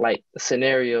like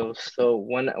scenarios. So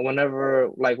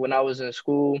whenever like when I was in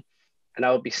school and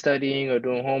I would be studying or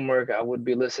doing homework, I would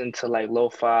be listening to like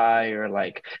lo-fi or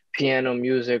like piano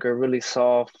music or really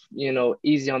soft, you know,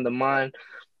 easy on the mind,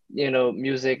 you know,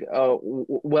 music.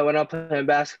 When I'm playing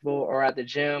basketball or at the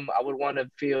gym, I would want to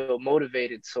feel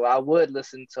motivated. So I would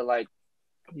listen to like,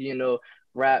 you know,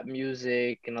 rap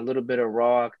music and a little bit of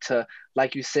rock to,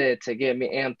 like you said, to get me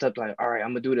amped up, like, all right,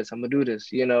 I'm gonna do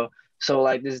this, you know. So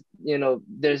like this, you know,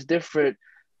 there's different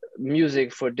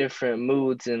music for different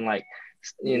moods and like,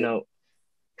 you know,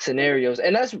 scenarios.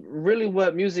 And that's really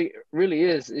what music really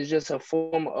is. It's just a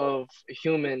form of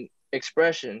human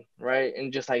expression, right?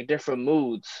 And just like different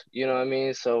moods, you know what I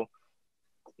mean? So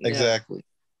exactly.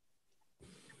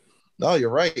 No, you're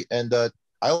right. And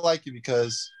I like it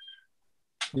because,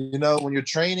 you know, when you're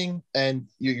training and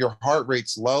your heart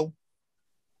rate's low,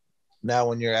 now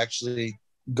when you're actually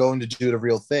going to do the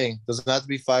real thing, doesn't have to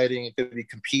be fighting, it could be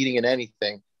competing in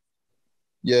anything.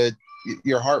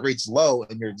 Your heart rate's low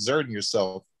and you're exerting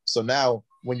yourself. So now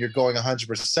when you're going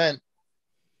 100%,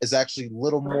 it's actually a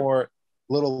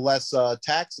little less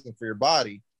taxing for your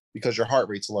body because your heart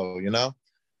rate's low, you know?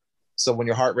 So when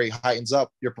your heart rate heightens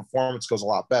up, your performance goes a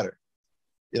lot better.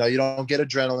 You know, you don't get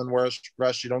adrenaline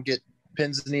rush, you don't get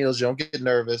pins and needles, you don't get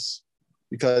nervous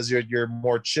because you're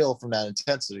more chill from that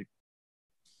intensity.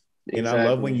 And I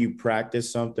love when you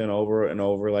practice something over and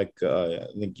over, like I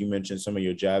think you mentioned some of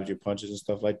your jabs, your punches and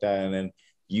stuff like that. And then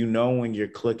you know when you're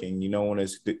clicking, you know when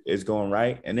it's going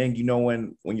right. And then you know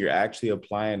when you're actually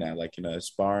applying that, like in a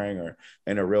sparring or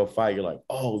in a real fight, you're like,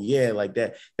 oh yeah, like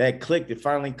that clicked, it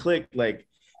finally clicked. Like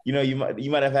you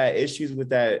might have had issues with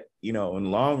that, in the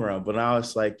long run, but now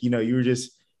it's like,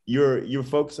 you're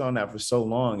focused on that for so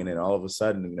long, and then all of a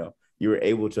sudden, you were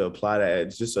able to apply that.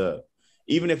 It's just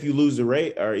even if you lose the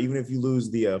race, or even if you lose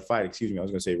the fight, excuse me, I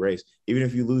was gonna say race. Even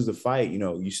if you lose the fight,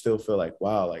 you still feel like,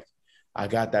 wow, like I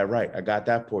got that right. I got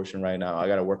that portion right now. I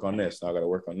got to work on this. Now I got to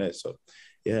work on this. So,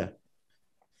 yeah.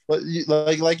 But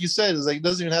like you said, it's like it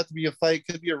doesn't even have to be a fight. It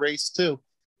could be a race too.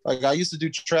 Like I used to do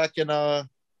track in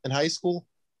high school,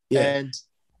 and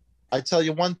I tell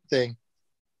you one thing,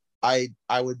 I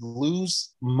would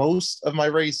lose most of my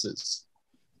races,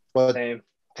 but Same.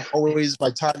 always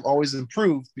my time always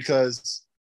improved because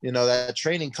that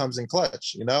training comes in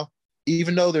clutch.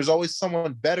 Even though there's always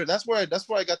someone better. That's where I got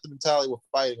the mentality with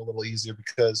fighting a little easier,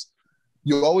 because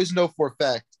you always know for a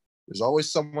fact there's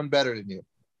always someone better than you.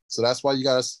 So that's why you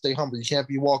gotta stay humble. You can't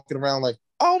be walking around like,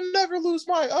 I'll never lose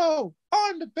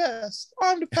I'm the best.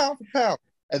 I'm the pound for pound.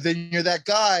 And then you're that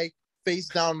guy face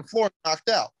down on the floor knocked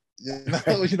out.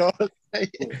 You know what I'm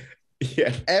saying?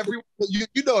 Yeah. Everyone, you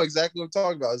know exactly what I'm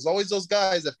talking about. There's always those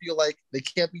guys that feel like they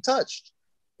can't be touched.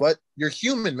 But you're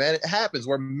human, man. It happens.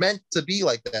 We're meant to be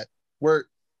like that. We're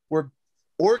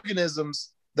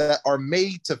organisms that are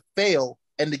made to fail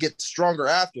and to get stronger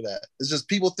after that. It's just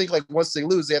people think like once they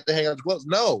lose, they have to hang out the gloves.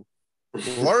 No.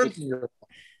 Learn from your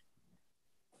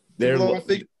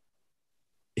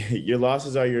your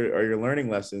losses are your learning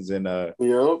lessons. And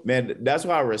man, that's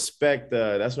why I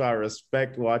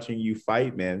respect watching you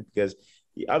fight, man, because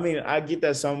I mean, I get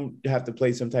that some have to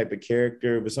play some type of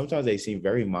character, but sometimes they seem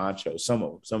very macho. Some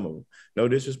of them. No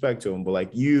disrespect to them, but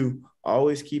like you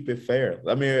always keep it fair.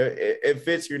 I mean, it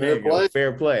fits your name,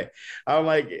 fair play. I'm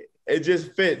like, it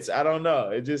just fits. I don't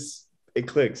know. It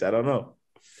clicks. I don't know.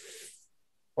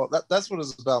 Well, that's what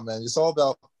it's about, man. It's all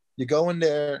about you go in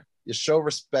there, you show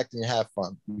respect, and you have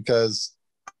fun. Because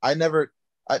I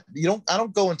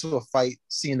don't go into a fight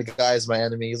seeing the guy as my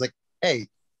enemy. He's like, hey,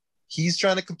 he's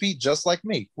trying to compete just like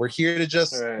me. We're here to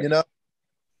just, have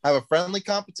a friendly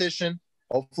competition.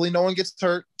 Hopefully no one gets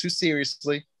hurt too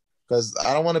seriously, because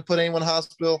I don't want to put anyone in the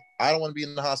hospital. I don't want to be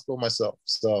in the hospital myself.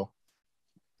 So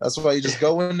that's why you just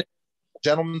go in,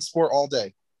 gentleman's sport all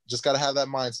day. Just got to have that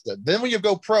mindset. Then when you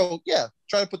go pro,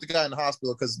 try to put the guy in the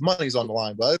hospital because money's on the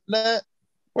line. But other than that,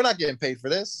 we're not getting paid for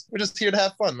this. We're just here to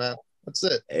have fun, man. That's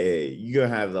it. Hey, you're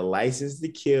going to have the license to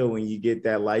kill when you get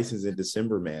that license in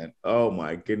December, man. Oh,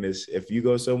 my goodness. If you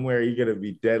go somewhere, you're going to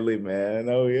be deadly, man.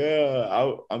 Oh, yeah.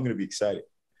 I'm going to be excited.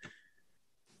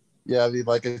 Yeah, I mean,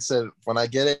 like I said, when I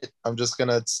get it, I'm just going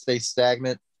to stay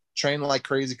stagnant, train like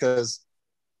crazy, because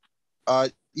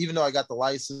even though I got the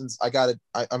license, I'm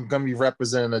going to be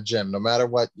representing a gym. No matter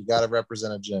what, you got to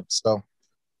represent a gym. So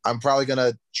I'm probably going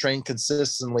to train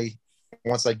consistently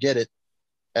once I get it,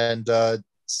 and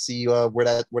see where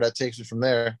that takes me from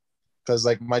there. Because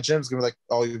like my gym's gonna be like,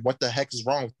 oh, what the heck is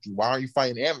wrong with you? Why aren't you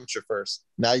fighting amateur first?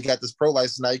 Now you got this pro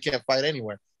license. Now you can't fight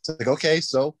anywhere. It's like, okay,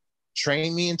 so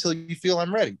train me until you feel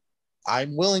I'm ready.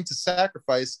 I'm willing to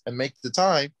sacrifice and make the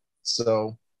time.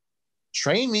 So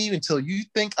train me until you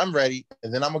think I'm ready,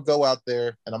 and then I'm gonna go out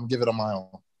there and I'm gonna give it on my own.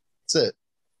 That's it.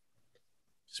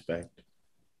 Respect.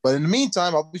 But in the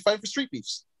meantime, I'll be fighting for street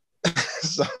beefs.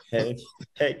 So,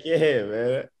 heck yeah,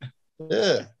 man.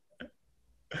 Yeah.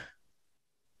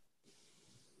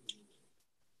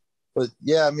 But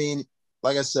yeah, I mean,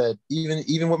 like I said,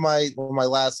 even with my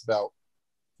last bout,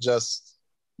 just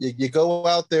you go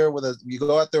out there with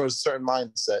a certain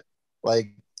mindset.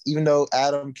 Like, even though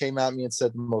Adam came at me and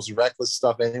said the most reckless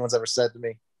stuff anyone's ever said to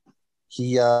me,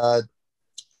 he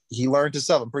learned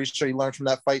himself. I'm pretty sure he learned from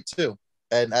that fight too.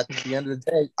 And at the end of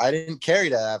the day, I didn't carry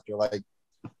that after. Like,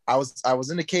 I was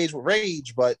in the cage with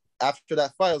rage, but after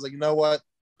that fight, I was like, you know what?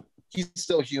 He's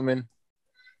still human.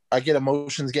 I get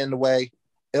emotions get in the way.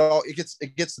 It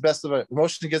gets the best of it.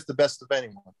 Emotion gets the best of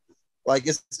anyone. Like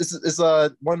it's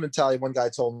one mentality. One guy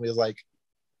told me is like,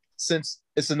 since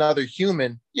it's another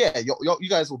human, you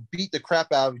guys will beat the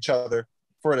crap out of each other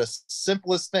for the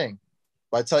simplest thing.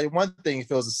 But I tell you one thing: if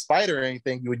it was a spider or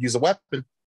anything, you would use a weapon.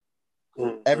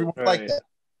 Everyone like that.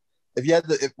 If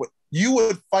you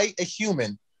would fight a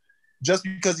human just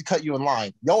because he cut you in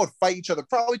line, y'all would fight each other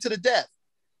probably to the death.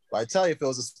 But I tell you, if it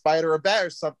was a spider or a bat or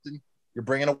something, you're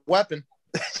bringing a weapon.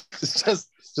 It's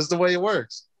just the way it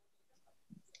works.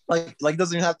 Like it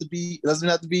doesn't have to be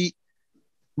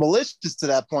malicious to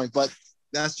that point, but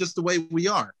that's just the way we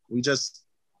are.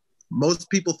 Most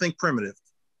people think primitive.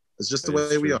 It's just the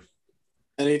way we are.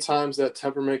 Any times that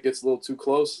temperament gets a little too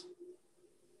close?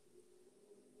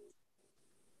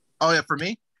 Oh yeah, for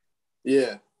me?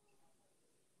 Yeah.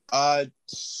 I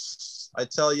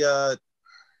tell you,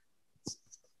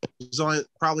 there's only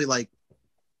probably like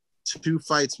 2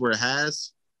 fights where it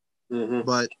has, Mm-hmm.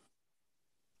 but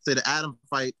say the Adam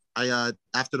fight, I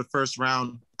after the first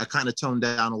round, I kind of toned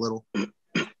down a little.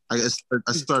 I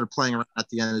started playing around at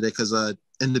the end of the day because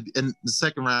in the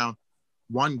second round,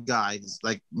 one guy is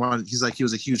like he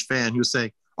was a huge fan. He was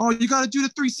saying, "Oh, you got to do the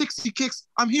 360 kicks.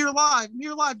 I'm here live.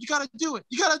 You got to do it.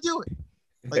 You got to do it."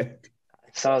 Like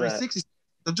Saw that. 360.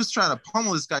 I'm just trying to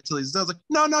pummel this guy till he's done. I was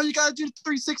like, no, you got to do the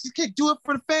 360 kick. Do it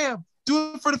for the fam.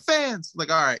 Do it for the fans.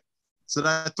 Like, all right. So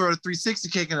then I throw the 360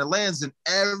 kick and it lands, and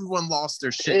everyone lost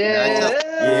their shit. Yeah.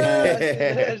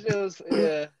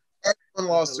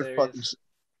 Everyone lost their fucking shit.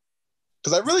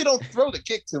 Because I really don't throw the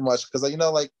kick too much. Because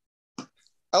like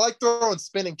I like throwing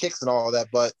spinning kicks and all of that,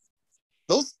 but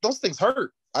those things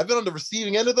hurt. I've been on the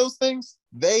receiving end of those things.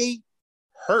 They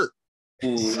hurt.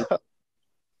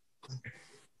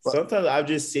 Sometimes I've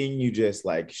just seen you just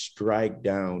like strike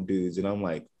down dudes, and I'm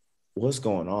like, what's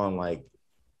going on? Like,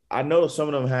 I know some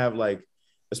of them have like,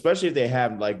 especially if they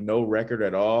have like no record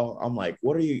at all. I'm like,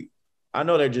 what are you? I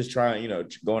know they're just trying,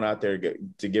 going out there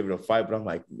to give it a fight, but I'm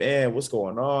like, man, what's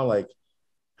going on? Like,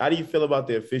 how do you feel about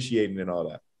the officiating and all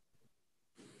that?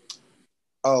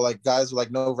 Oh, like guys with like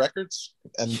no records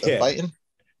and fighting?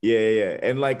 Yeah.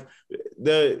 And like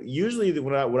usually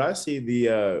when I see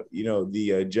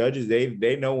the judges,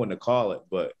 they know when to call it.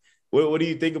 But what do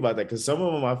you think about that? Because some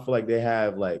of them I feel like they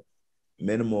have like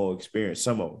minimal experience.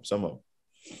 Some of them.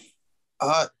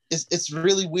 It's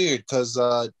really weird because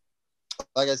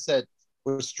like I said,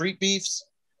 with street beefs,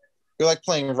 you're like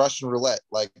playing Russian roulette.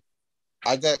 Like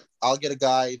I'll get a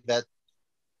guy that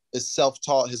is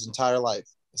self-taught his entire life,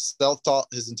 self-taught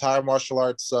his entire martial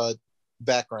arts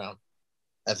background.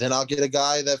 And then I'll get a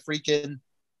guy that freaking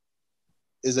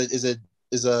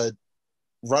is a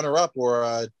runner-up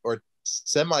or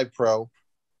semi-pro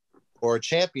or a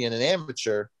champion, an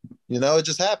amateur. It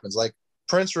just happens. Like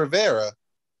Prince Rivera,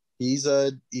 he's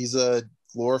a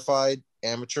glorified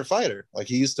amateur fighter. Like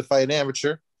he used to fight an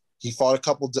amateur. He fought a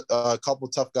couple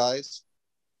tough guys,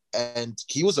 and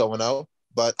he was 0-0.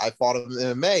 But I fought him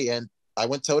in MMA, and I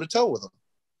went toe to toe with him.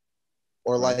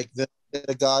 Or like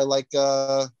a guy like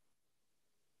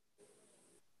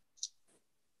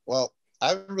well, I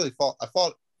haven't really fought. I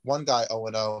fought one guy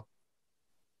 0-0,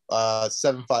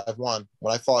 751.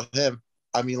 When I fought him,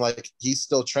 I mean, like he's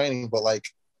still training, but like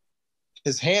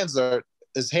his hands are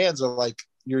like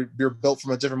you're built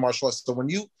from a different martial arts. So when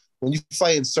you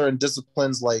fight in certain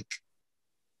disciplines like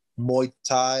Muay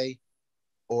Thai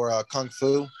or Kung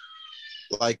Fu,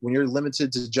 like when you're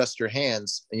limited to just your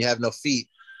hands and you have no feet,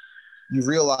 you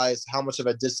realize how much of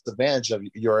a disadvantage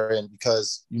you're in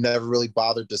because you never really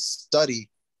bothered to study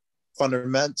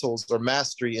fundamentals or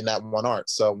mastery in that one art.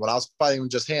 So when I was fighting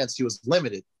with just hands, he was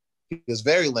limited. He was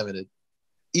very limited.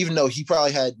 Even though he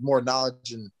probably had more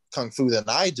knowledge in Kung Fu than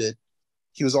I did,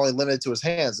 he was only limited to his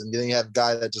hands. And then you have a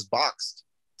guy that just boxed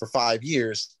for 5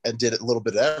 years and did a little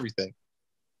bit of everything.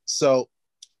 So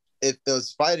it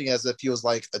was fighting as if he was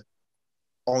like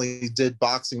only did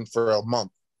boxing for a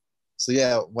month. So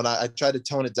yeah, when I tried to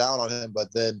tone it down on him,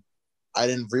 but then I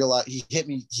didn't realize he hit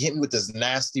me with this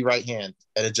nasty right hand,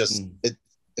 and it just it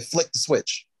flicked the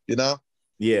switch,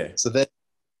 Yeah. So then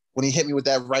when he hit me with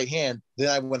that right hand, then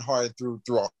I went hard and threw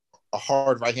a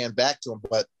hard right hand back to him.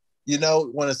 But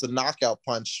when it's a knockout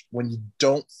punch, when you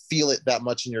don't feel it that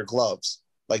much in your gloves,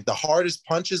 like the hardest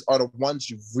punches are the ones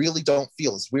you really don't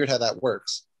feel. It's weird how that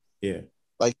works. Yeah.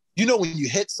 Like when you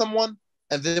hit someone,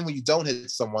 and then when you don't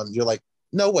hit someone, you're like,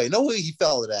 no way he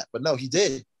fell to that. But no, he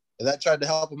did. And I tried to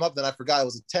help him up. Then I forgot it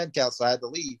was a 10 count, so I had to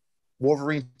leave.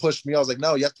 Wolverine pushed me. I was like,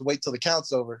 no, you have to wait till the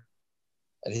count's over.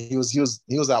 And he was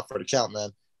out for the count,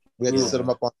 man. We had to sit him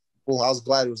up on the pool. I was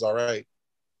glad he was all right.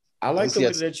 I like the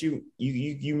way that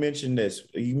you mentioned this.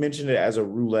 You mentioned it as a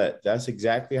roulette. That's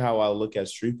exactly how I look at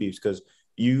street beefs, because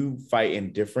you fight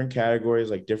in different categories,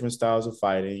 like different styles of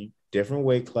fighting, different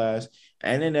weight class,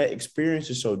 and then that experience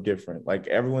is so different. Like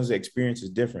everyone's experience is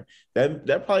different.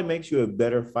 That probably makes you a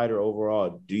better fighter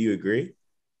overall. Do you agree?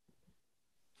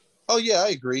 Oh yeah, I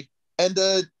agree. And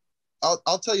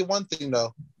I'll tell you one thing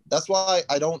though. That's why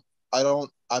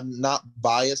I'm not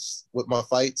biased with my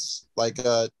fights. Like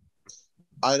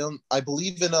I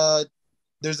believe in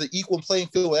there's an equal playing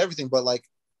field with everything, but like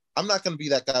I'm not gonna be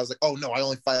that guy who's like, oh no, I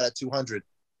only fight at 200,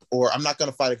 or I'm not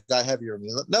gonna fight a guy heavier than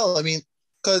me. No, I mean,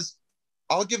 because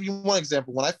I'll give you one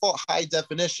example. When I fought High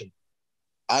Definition,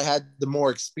 I had the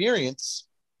more experience,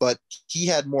 but he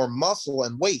had more muscle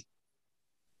and weight.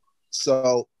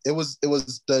 So it was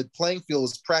the playing field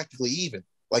was practically even.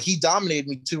 Like he dominated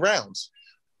me 2 rounds,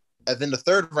 and then the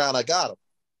 3rd round I got him.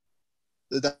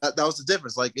 That was the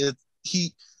difference. Like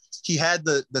he had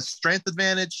the strength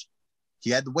advantage, he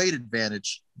had the weight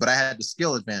advantage, but I had the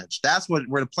skill advantage. That's where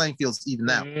the playing field's even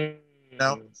out. You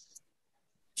know,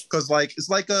 because like it's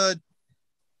like a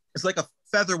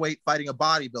featherweight fighting a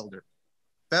bodybuilder.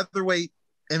 Featherweight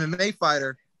MMA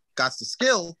fighter got the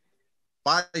skill,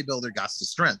 bodybuilder got the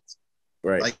strength.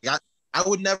 Right. Like I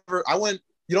wouldn't.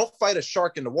 You don't fight a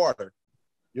shark in the water.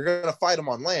 You're gonna fight him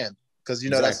on land because you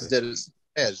know that's his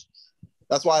edge.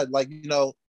 That's why, like, you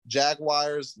know,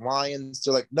 jaguars, lions,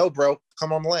 they're like, no, bro,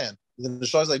 come on land. And then the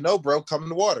shark's like, no, bro, come in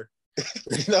the water. You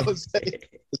know what I'm saying?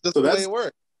 It's just the way it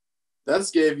works.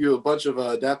 That's gave you a bunch of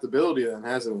adaptability then,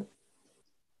 hasn't it?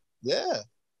 Yeah,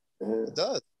 it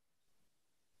does.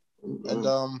 And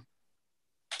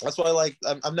that's why, like,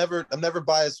 I'm never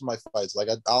biased for my fights. Like,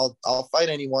 I'll fight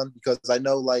anyone because I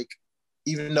know, like,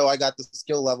 even though I got the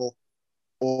skill level,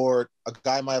 or a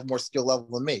guy might have more skill level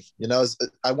than me. You know,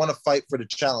 I want to fight for the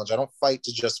challenge. I don't fight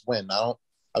to just win. I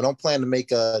don't plan to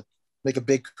make a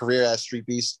big career as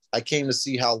StreetBeef. I came to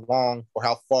see how long or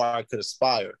how far I could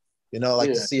aspire. You know, like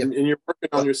to see if, and you're working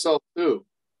on yourself too.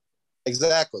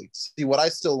 Exactly. See what I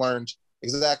still learned.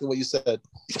 Exactly what you said.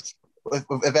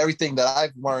 If everything that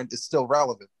I've learned is still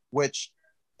relevant, which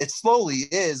it slowly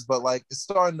is, but like it's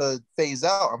starting to phase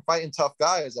out. I'm fighting tough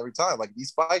guys every time. Like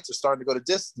these fights are starting to go to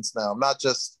distance now. I'm not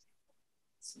just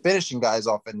finishing guys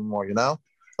off anymore, you know?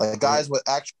 Like guys with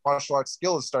actual martial arts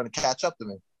skill is starting to catch up to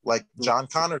me. Like John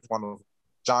Connor's one of them.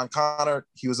 John Connor,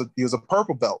 he was a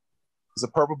purple belt. He's a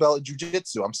purple belt in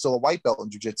jiu-jitsu. I'm still a white belt in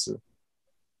jiu-jitsu.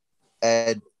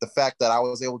 And the fact that I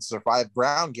was able to survive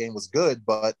ground game was good,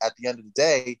 but at the end of the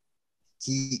day,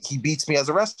 he beats me as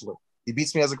a wrestler. He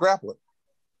beats me as a grappler.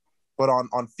 But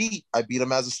on feet, I beat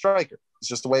him as a striker. It's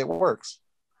just the way it works.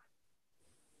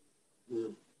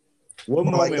 What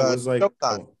moment was like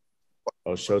Showtime?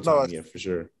 Showtime, No, yeah, for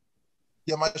sure.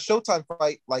 Yeah, my Showtime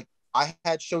fight, like I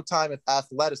had Showtime with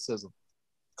athleticism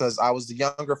because I was the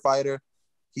younger fighter.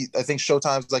 I think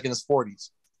Showtime's like in his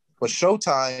 40s, but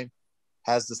Showtime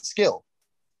has the skill.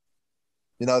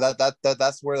 You know,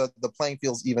 that's where the playing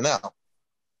field's even out.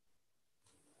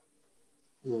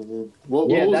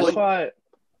 Mm-hmm. That's why.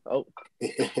 Oh,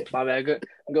 my bad.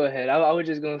 Go ahead. I was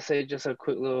just gonna say just a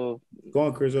quick little. Go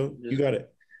on, Crizo. You got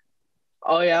it.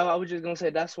 Oh yeah, I was just gonna say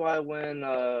that's why when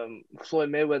Floyd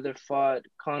Mayweather fought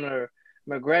Conor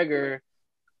McGregor,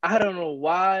 I don't know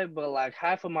why, but like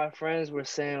half of my friends were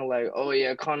saying like, oh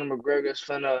yeah, Conor McGregor's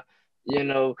finna,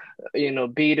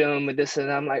 beat him and this and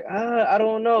that. I'm like, I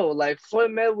don't know. Like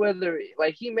Floyd Mayweather,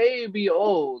 like he may be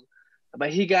old,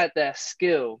 but he got that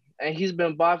skill, and he's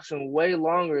been boxing way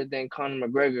longer than Conor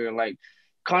McGregor. Like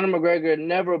Conor McGregor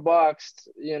never boxed.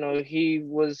 You know, he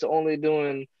was only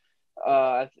doing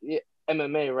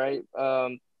MMA, right?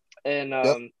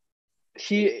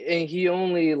 He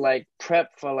only like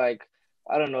prepped for like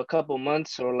I don't know a couple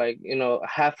months or like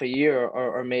half a year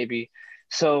or maybe.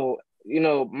 So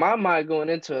my mind going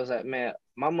into it was like, man,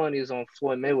 my money is on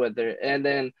Floyd Mayweather, and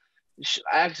then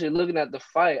actually looking at the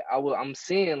fight, I'm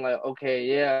seeing like, okay,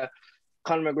 yeah,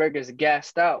 Conor McGregor's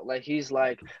gassed out, like he's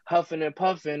like huffing and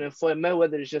puffing, and Floyd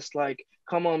Mayweather is just like,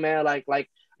 come on, man, like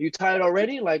you tired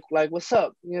already? Like what's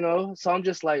up? So I'm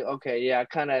just like, okay, yeah, I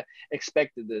kind of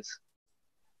expected this.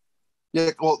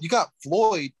 Yeah, well, you got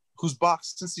Floyd, who's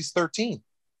boxed since he's 13.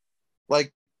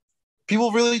 Like,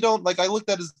 people really don't, like, I looked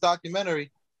at his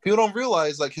documentary, people don't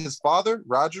realize, like, his father,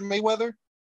 Roger Mayweather,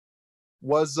 he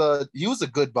was a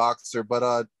good boxer, but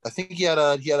I think he had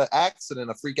an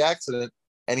accident, a freak accident,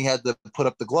 and he had to put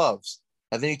up the gloves.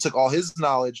 And then he took all his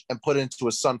knowledge and put it into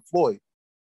his son, Floyd.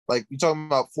 Like, you're talking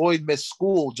about Floyd missed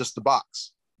school just to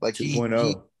box. Like,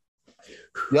 2.0.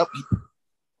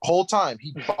 Whole time,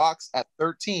 he boxed at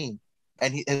 13.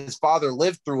 And his father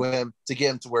lived through him to get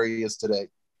him to where he is today.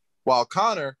 While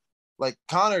Connor's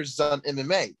done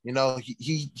MMA.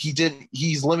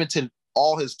 He's limited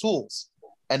all his tools.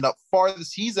 And the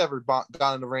farthest he's ever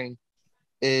gone in the ring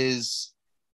is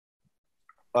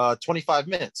 25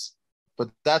 minutes.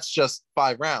 But that's just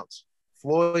 5 rounds.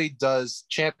 Floyd does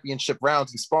championship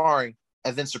rounds in sparring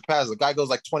and then surpasses. The guy goes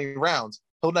like 20 rounds.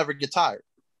 He'll never get tired.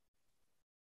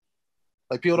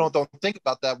 Like people don't think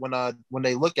about that when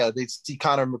they look at it. They see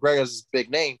Conor McGregor as his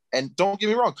big name. And don't get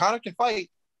me wrong, Conor can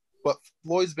fight, but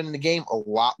Floyd's been in the game a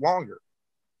lot longer.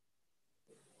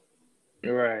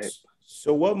 Right.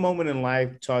 So what moment in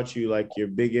life taught you like your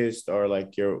biggest or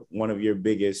like one of your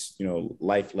biggest,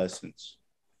 life lessons?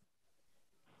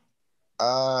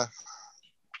 That's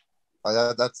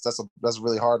a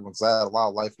really hard one because I had a lot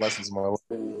of life lessons in my life.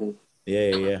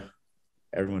 Yeah.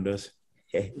 Everyone does.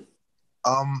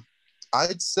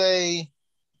 I'd say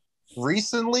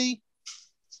recently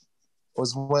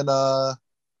was when I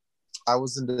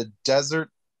was in the desert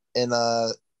in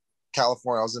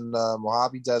California. I was in the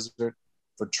Mojave Desert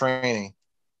for training,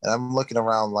 and I'm looking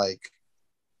around like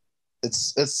it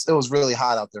was really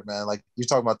hot out there, man. Like you're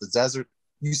talking about the desert.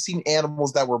 You've seen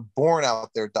animals that were born out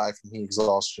there die from heat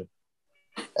exhaustion,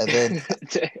 and then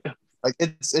like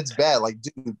it's bad. Like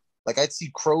dude, like I'd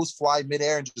see crows fly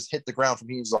midair and just hit the ground from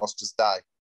heat exhaustion, just die.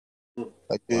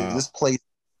 Like dude, Wow. this place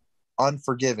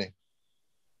unforgiving.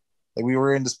 Like we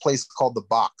were in this place called the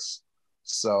Box,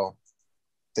 so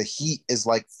the heat is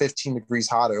like 15 degrees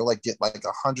hotter. It'll like get like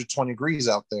 120 degrees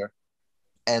out there,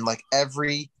 and like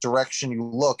every direction you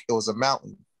look, it was a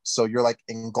mountain. So you're like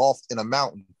engulfed in a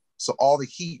mountain. So all the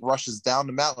heat rushes down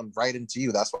the mountain right into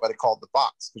you. That's why they call it the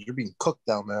Box, because you're being cooked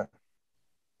down there.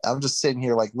 I'm just sitting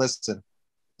here like, listen,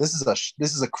 this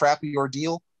is a crappy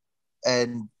ordeal,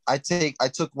 and I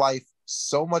took life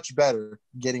so much better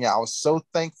getting out. I was so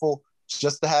thankful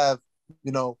just to have,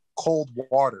 cold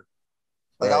water.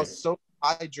 Like Right. I was so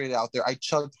hydrated out there. I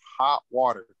chugged hot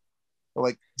water.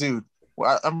 Like, dude,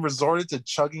 I'm resorted to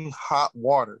chugging hot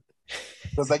water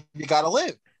because like you gotta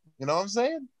live. You know what I'm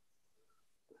saying?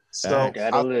 So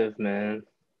Gotta live, man.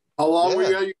 How long were Yeah.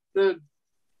 you out? You did?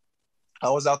 I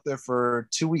was out there for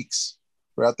 2 weeks.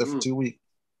 We're out there for 2 weeks.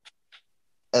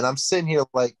 And I'm sitting here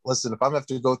like, listen, if I'm going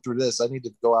to have to go through this, I need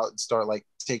to go out and start like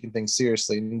taking things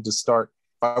seriously. I need to start.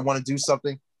 If I want to do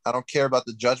something, I don't care about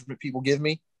the judgment people give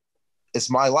me. It's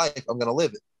my life. I'm going to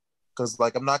live it. Because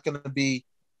like, I'm not going to be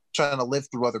trying to live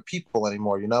through other people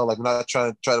anymore. Like I'm not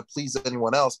trying to please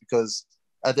anyone else, because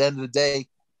at the end of the day,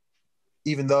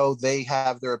 even though they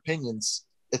have their opinions,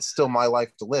 it's still my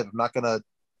life to live. I'm not going to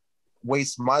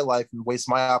waste my life and waste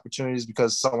my opportunities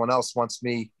because someone else wants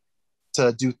me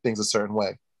to do things a certain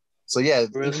way. So yeah,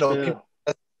 even though people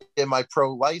get my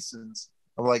pro license,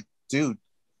 I'm like, dude,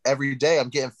 every day I'm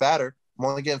getting fatter. I'm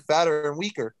only getting fatter and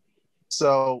weaker.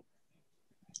 So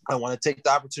I want to take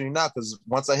the opportunity now, because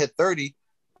once I hit 30,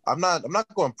 I'm not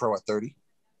going pro at 30.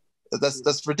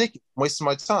 That's ridiculous. I'm wasting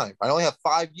my time. I only have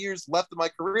 5 years left in my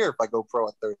career if I go pro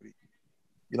at 30.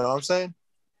 You know what I'm saying?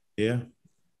 Yeah.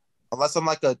 Unless I'm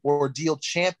like an ordeal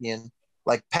champion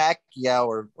like Pacquiao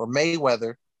or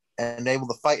Mayweather and able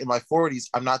to fight in my 40s,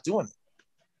 I'm not doing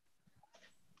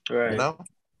it. Right. You know?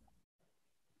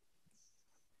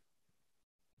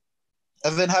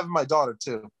 And then having my daughter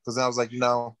too, because I was like,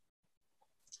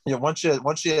 once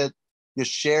you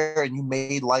share and you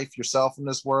made life yourself in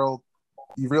this world,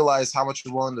 you realize how much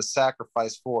you're willing to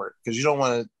sacrifice for it. Because you don't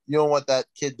want that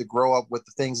kid to grow up with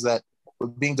the things that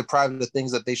being deprived of the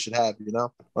things that they should have. When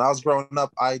I was growing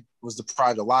up, I was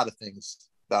deprived of a lot of things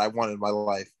that I wanted in my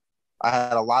life. I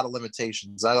had a lot of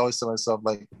limitations. I always tell myself,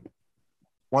 like,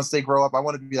 once they grow up, I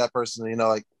want to be that person,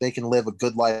 like they can live a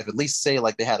good life, at least say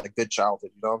like they had a good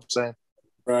childhood. You know what I'm saying?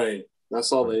 Right.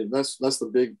 That's all that's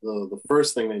the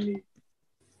first thing they need.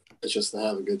 It's just to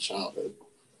have a good childhood.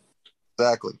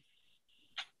 Exactly.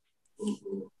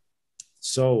 Mm-hmm.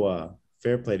 So,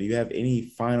 Fairplay, do you have any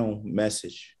final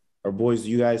message? Or boys, do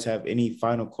you guys have any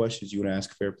final questions you want to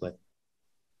ask Fairplay?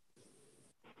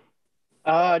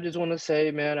 I just want to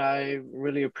say, man, I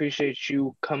really appreciate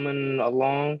you coming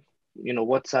along,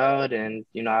 what's out, and,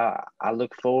 I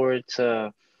look forward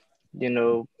to,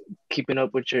 keeping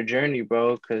up with your journey,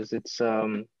 bro, because it's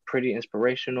pretty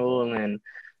inspirational, and,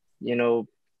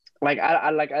 like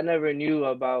I never knew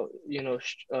about,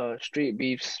 Street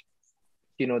Beefs,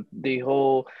 the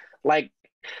whole, like,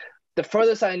 the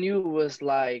furthest I knew was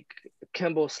like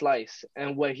Kimbo Slice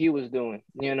and what he was doing.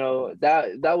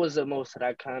 That was the most that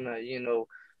I kind of,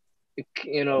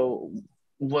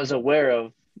 was aware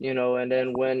of, and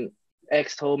then when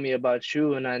X told me about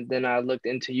you, and then I looked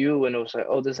into you, and it was like,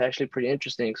 oh, this is actually pretty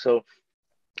interesting. So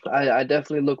I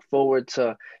definitely look forward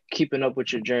to keeping up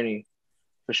with your journey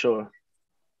for sure.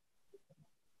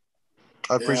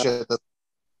 I appreciate that.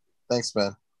 Thanks,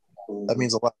 man. That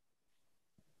means a lot.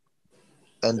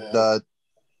 And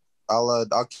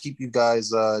I'll keep you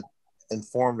guys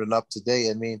informed and up to date.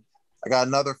 I mean, I got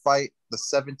another fight the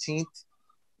 17th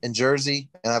in Jersey,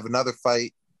 and I have another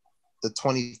fight the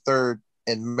 23rd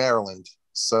in Maryland.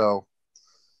 So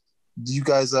you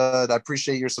guys, I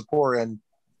appreciate your support. And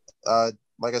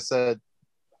like I said,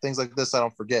 things like this I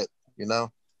don't forget,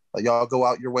 like y'all go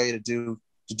out your way to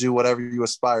do whatever you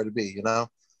aspire to be,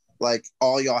 like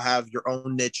all y'all have your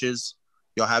own niches,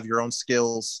 y'all have your own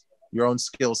skills, your own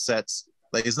skill sets.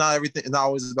 Like it's not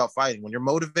always about fighting. When you're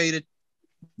motivated,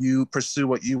 you pursue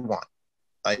what you want.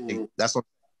 Like that's what,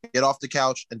 get off the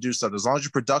couch and do something. As long as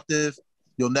you're productive,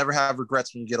 you'll never have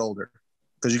regrets when you get older,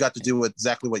 because you got to do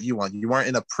exactly what you want. You weren't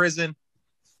in a prison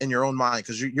in your own mind,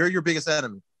 because you're your biggest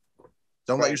enemy.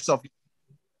 Don't let yourself.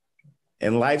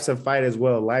 And life's a fight as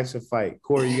well. Life's a fight.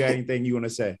 Corey, you got anything you want to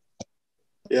say?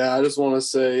 Yeah, I just want to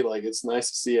say, like, it's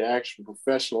nice to see an actual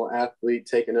professional athlete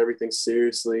taking everything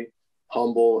seriously,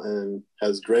 humble, and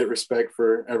has great respect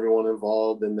for everyone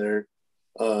involved in their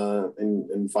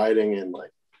in fighting. And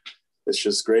like, it's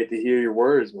just great to hear your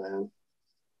words, man.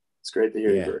 It's great to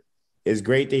hear your words. It's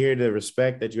great to hear the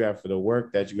respect that you have for the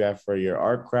work that you have for your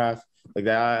art craft. Like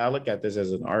that, I look at this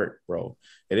as an art, bro.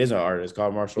 It is an art. It's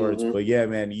called martial arts. But yeah,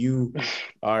 man, you're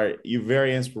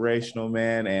very inspirational,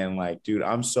 man. And like, dude,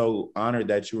 I'm so honored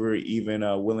that you were even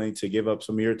willing to give up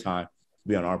some of your time to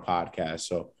be on our podcast.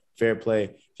 So fair play.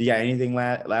 If you got anything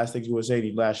last things you would say,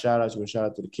 any last shout outs, you would shout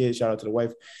out to the kids, shout out to the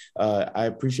wife. I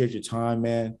appreciate your time,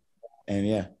 man. And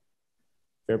yeah,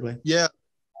 fair play. Yeah.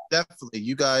 Definitely.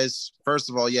 You guys, first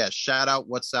of all, yeah, shout out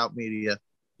What's Out Media.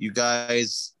 You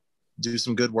guys do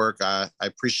some good work. I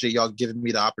appreciate y'all giving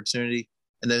me the opportunity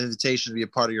and the invitation to be a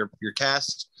part of your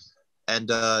cast.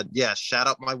 And yeah, shout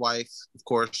out my wife, of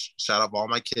course. Shout out all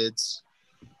my kids.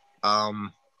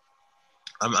 I'm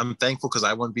thankful because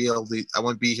I wouldn't be here if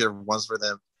it wasn't for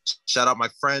them. Shout out my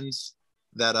friends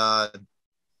that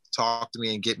talk to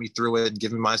me and get me through it and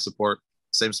give me my support.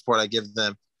 Same support I give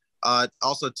them.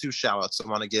 Also, 2 shout outs I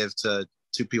want to give to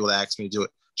 2 people that asked me to do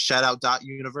it. Shout out Dot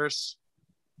Universe.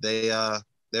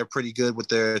 They're pretty good with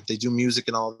they do music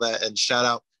and all of that. And shout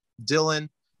out Dylan,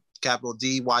 capital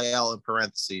DYL in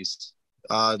parentheses.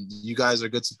 You guys are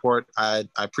good support. I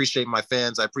appreciate my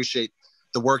fans. I appreciate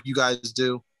the work you guys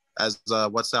do as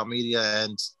What's Out Media,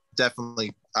 and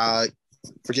definitely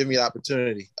for giving me the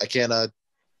opportunity. I can't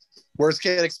words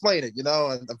can't explain it, you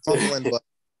know. I'm fumbling, but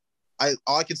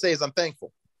all I can say is I'm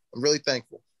thankful. I'm really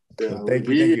thankful. Yeah, thank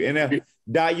you. And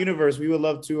Dot Universe, we would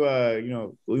love to,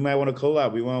 we might want to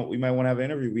collab. We might want to have an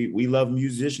interview. We love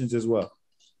musicians as well.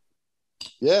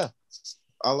 Yeah,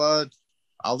 I'll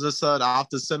just I'll have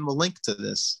to send them a link to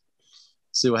this.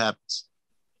 See what happens.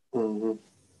 Mm-hmm.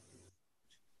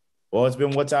 Well, it's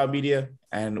been What's Out Media,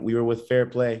 and we were with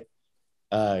Fairplay.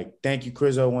 Thank you,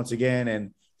 Crizzo, once again.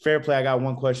 And Fairplay, I got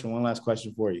one last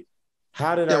question for you.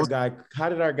 How did our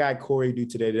guy Corey do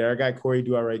today? Did our guy Corey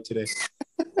do all right today?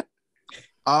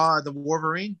 The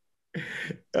Wolverine.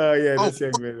 Oh yeah, this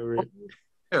young man over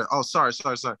here. Oh, sorry.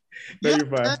 No, yeah, you're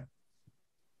fine. Man.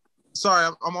 Sorry,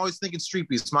 I'm always thinking Street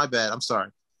Beef. My bad. I'm sorry.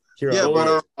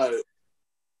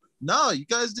 No, you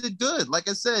guys did good. Like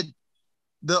I said,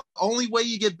 the only way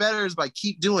you get better is by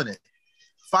keep doing it.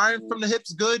 Firing from the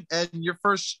hips, good. And if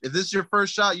this is your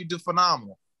first shot, you do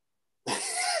phenomenal.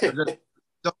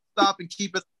 Don't stop and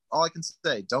keep it. All I can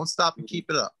say, don't stop and keep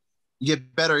it up. You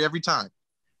get better every time.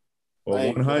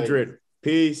 Well, 100.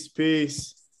 Peace.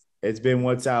 It's been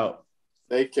What's Out.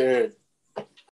 Take care.